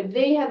 If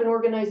they have an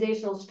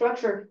organizational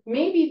structure,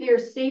 maybe their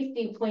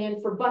safety plan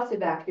for bus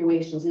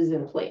evacuations is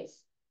in place.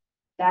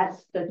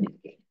 That's the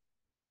thinking.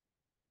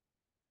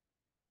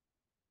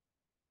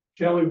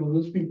 Shelley, will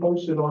this be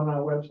posted on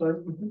our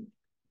website?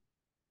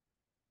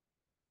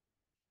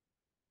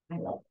 I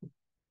love it.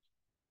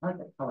 I like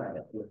the color of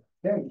it.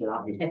 Very good.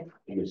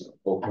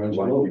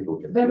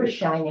 Very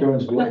shiny.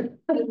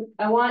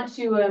 I want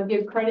to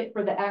give credit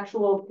for the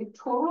actual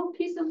pictorial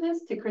piece of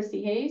this to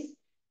Christy Hayes.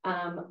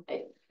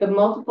 The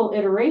multiple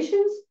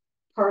iterations,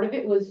 part of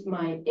it was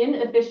my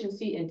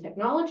inefficiency in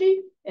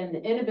technology and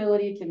the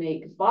inability to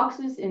make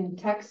boxes in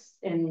text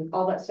and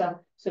all that stuff.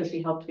 So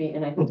she helped me,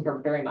 and I thank her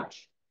very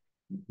much.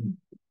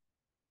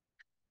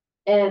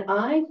 And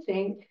I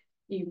think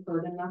you've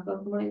heard enough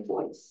of my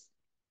voice.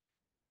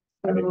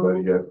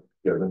 Anybody have,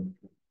 Kevin?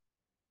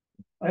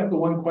 I have the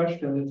one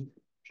question.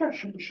 Sure.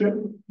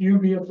 Should you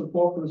be a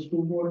support for the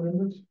school board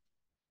members?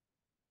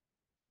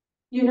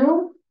 You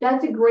know,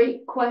 that's a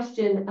great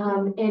question.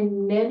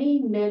 In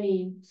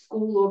many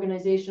school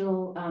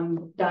organizational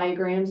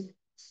diagrams,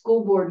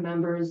 school board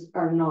members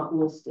are not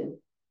listed.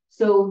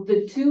 So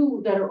the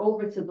two that are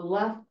over to the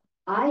left,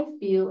 I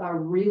feel are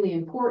really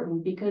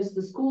important because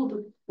the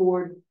school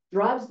board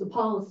drives the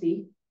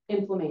policy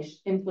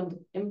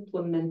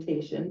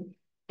implementation,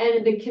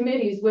 and the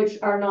committees, which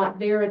are not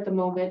there at the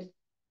moment,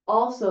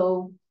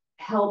 also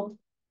help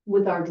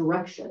with our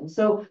direction.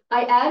 So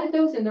I added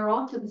those, and they're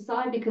off to the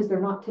side because they're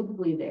not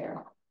typically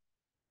there.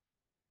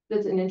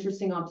 That's an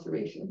interesting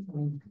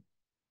observation.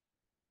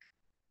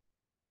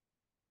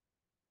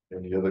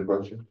 Any other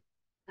questions?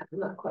 I'm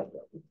not quite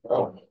ready.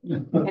 Oh.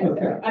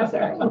 I'm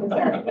sorry.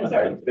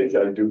 I think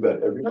I do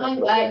that every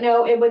time. I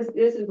know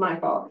this is my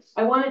fault.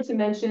 I wanted to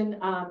mention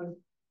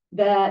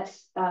that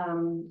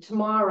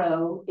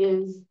tomorrow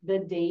is the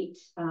date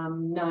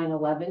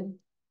 9/11,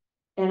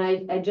 and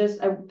I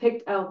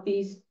picked out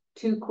these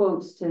two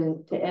quotes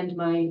to end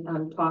my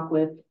talk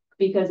with,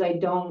 because I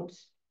don't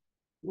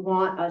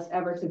want us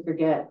ever to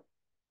forget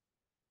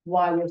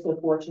why we're so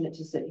fortunate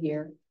to sit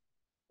here.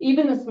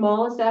 Even the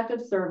smallest act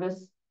of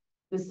service,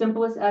 the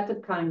simplest act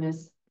of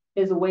kindness,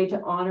 is a way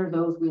to honor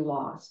those we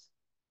lost,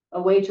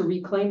 a way to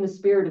reclaim the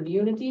spirit of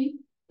unity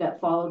that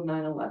followed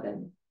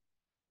 9/11.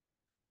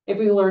 If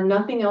we learn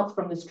nothing else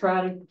from this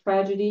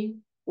tragedy,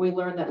 we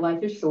learn that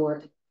life is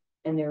short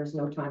and there is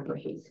no time for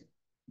hate.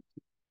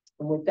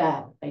 And with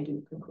that, I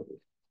do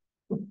conclude.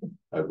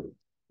 I would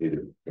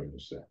either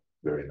say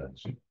very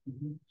nice.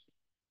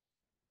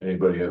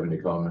 Anybody have any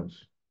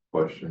comments,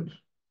 questions?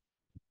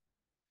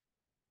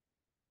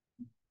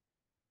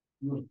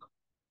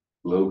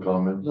 Little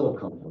comment. Little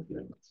comment.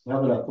 We're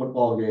having a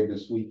football game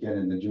this weekend,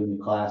 and the junior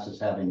class is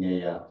having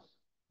a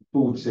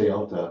food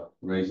sale to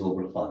raise a little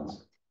bit of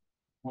funds.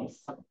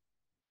 Nice.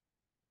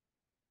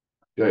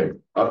 Okay,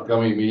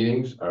 upcoming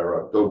meetings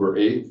are October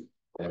 8th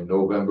and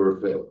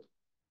November 5th.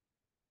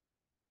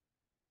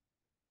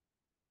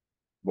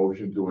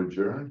 Motion to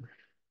adjourn.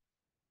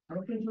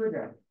 Motion to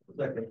adjourn.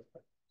 Second.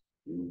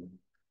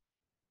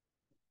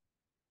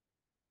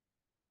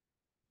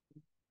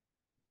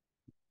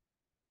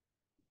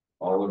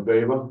 All in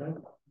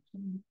favor?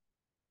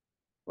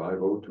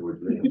 5-0 to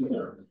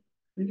adjourn.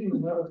 You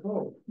didn't let us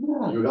know.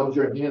 You held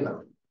your hand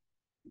up.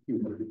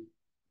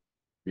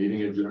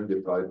 Meeting adjourned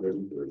at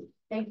 5:33.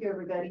 Thank you,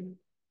 everybody.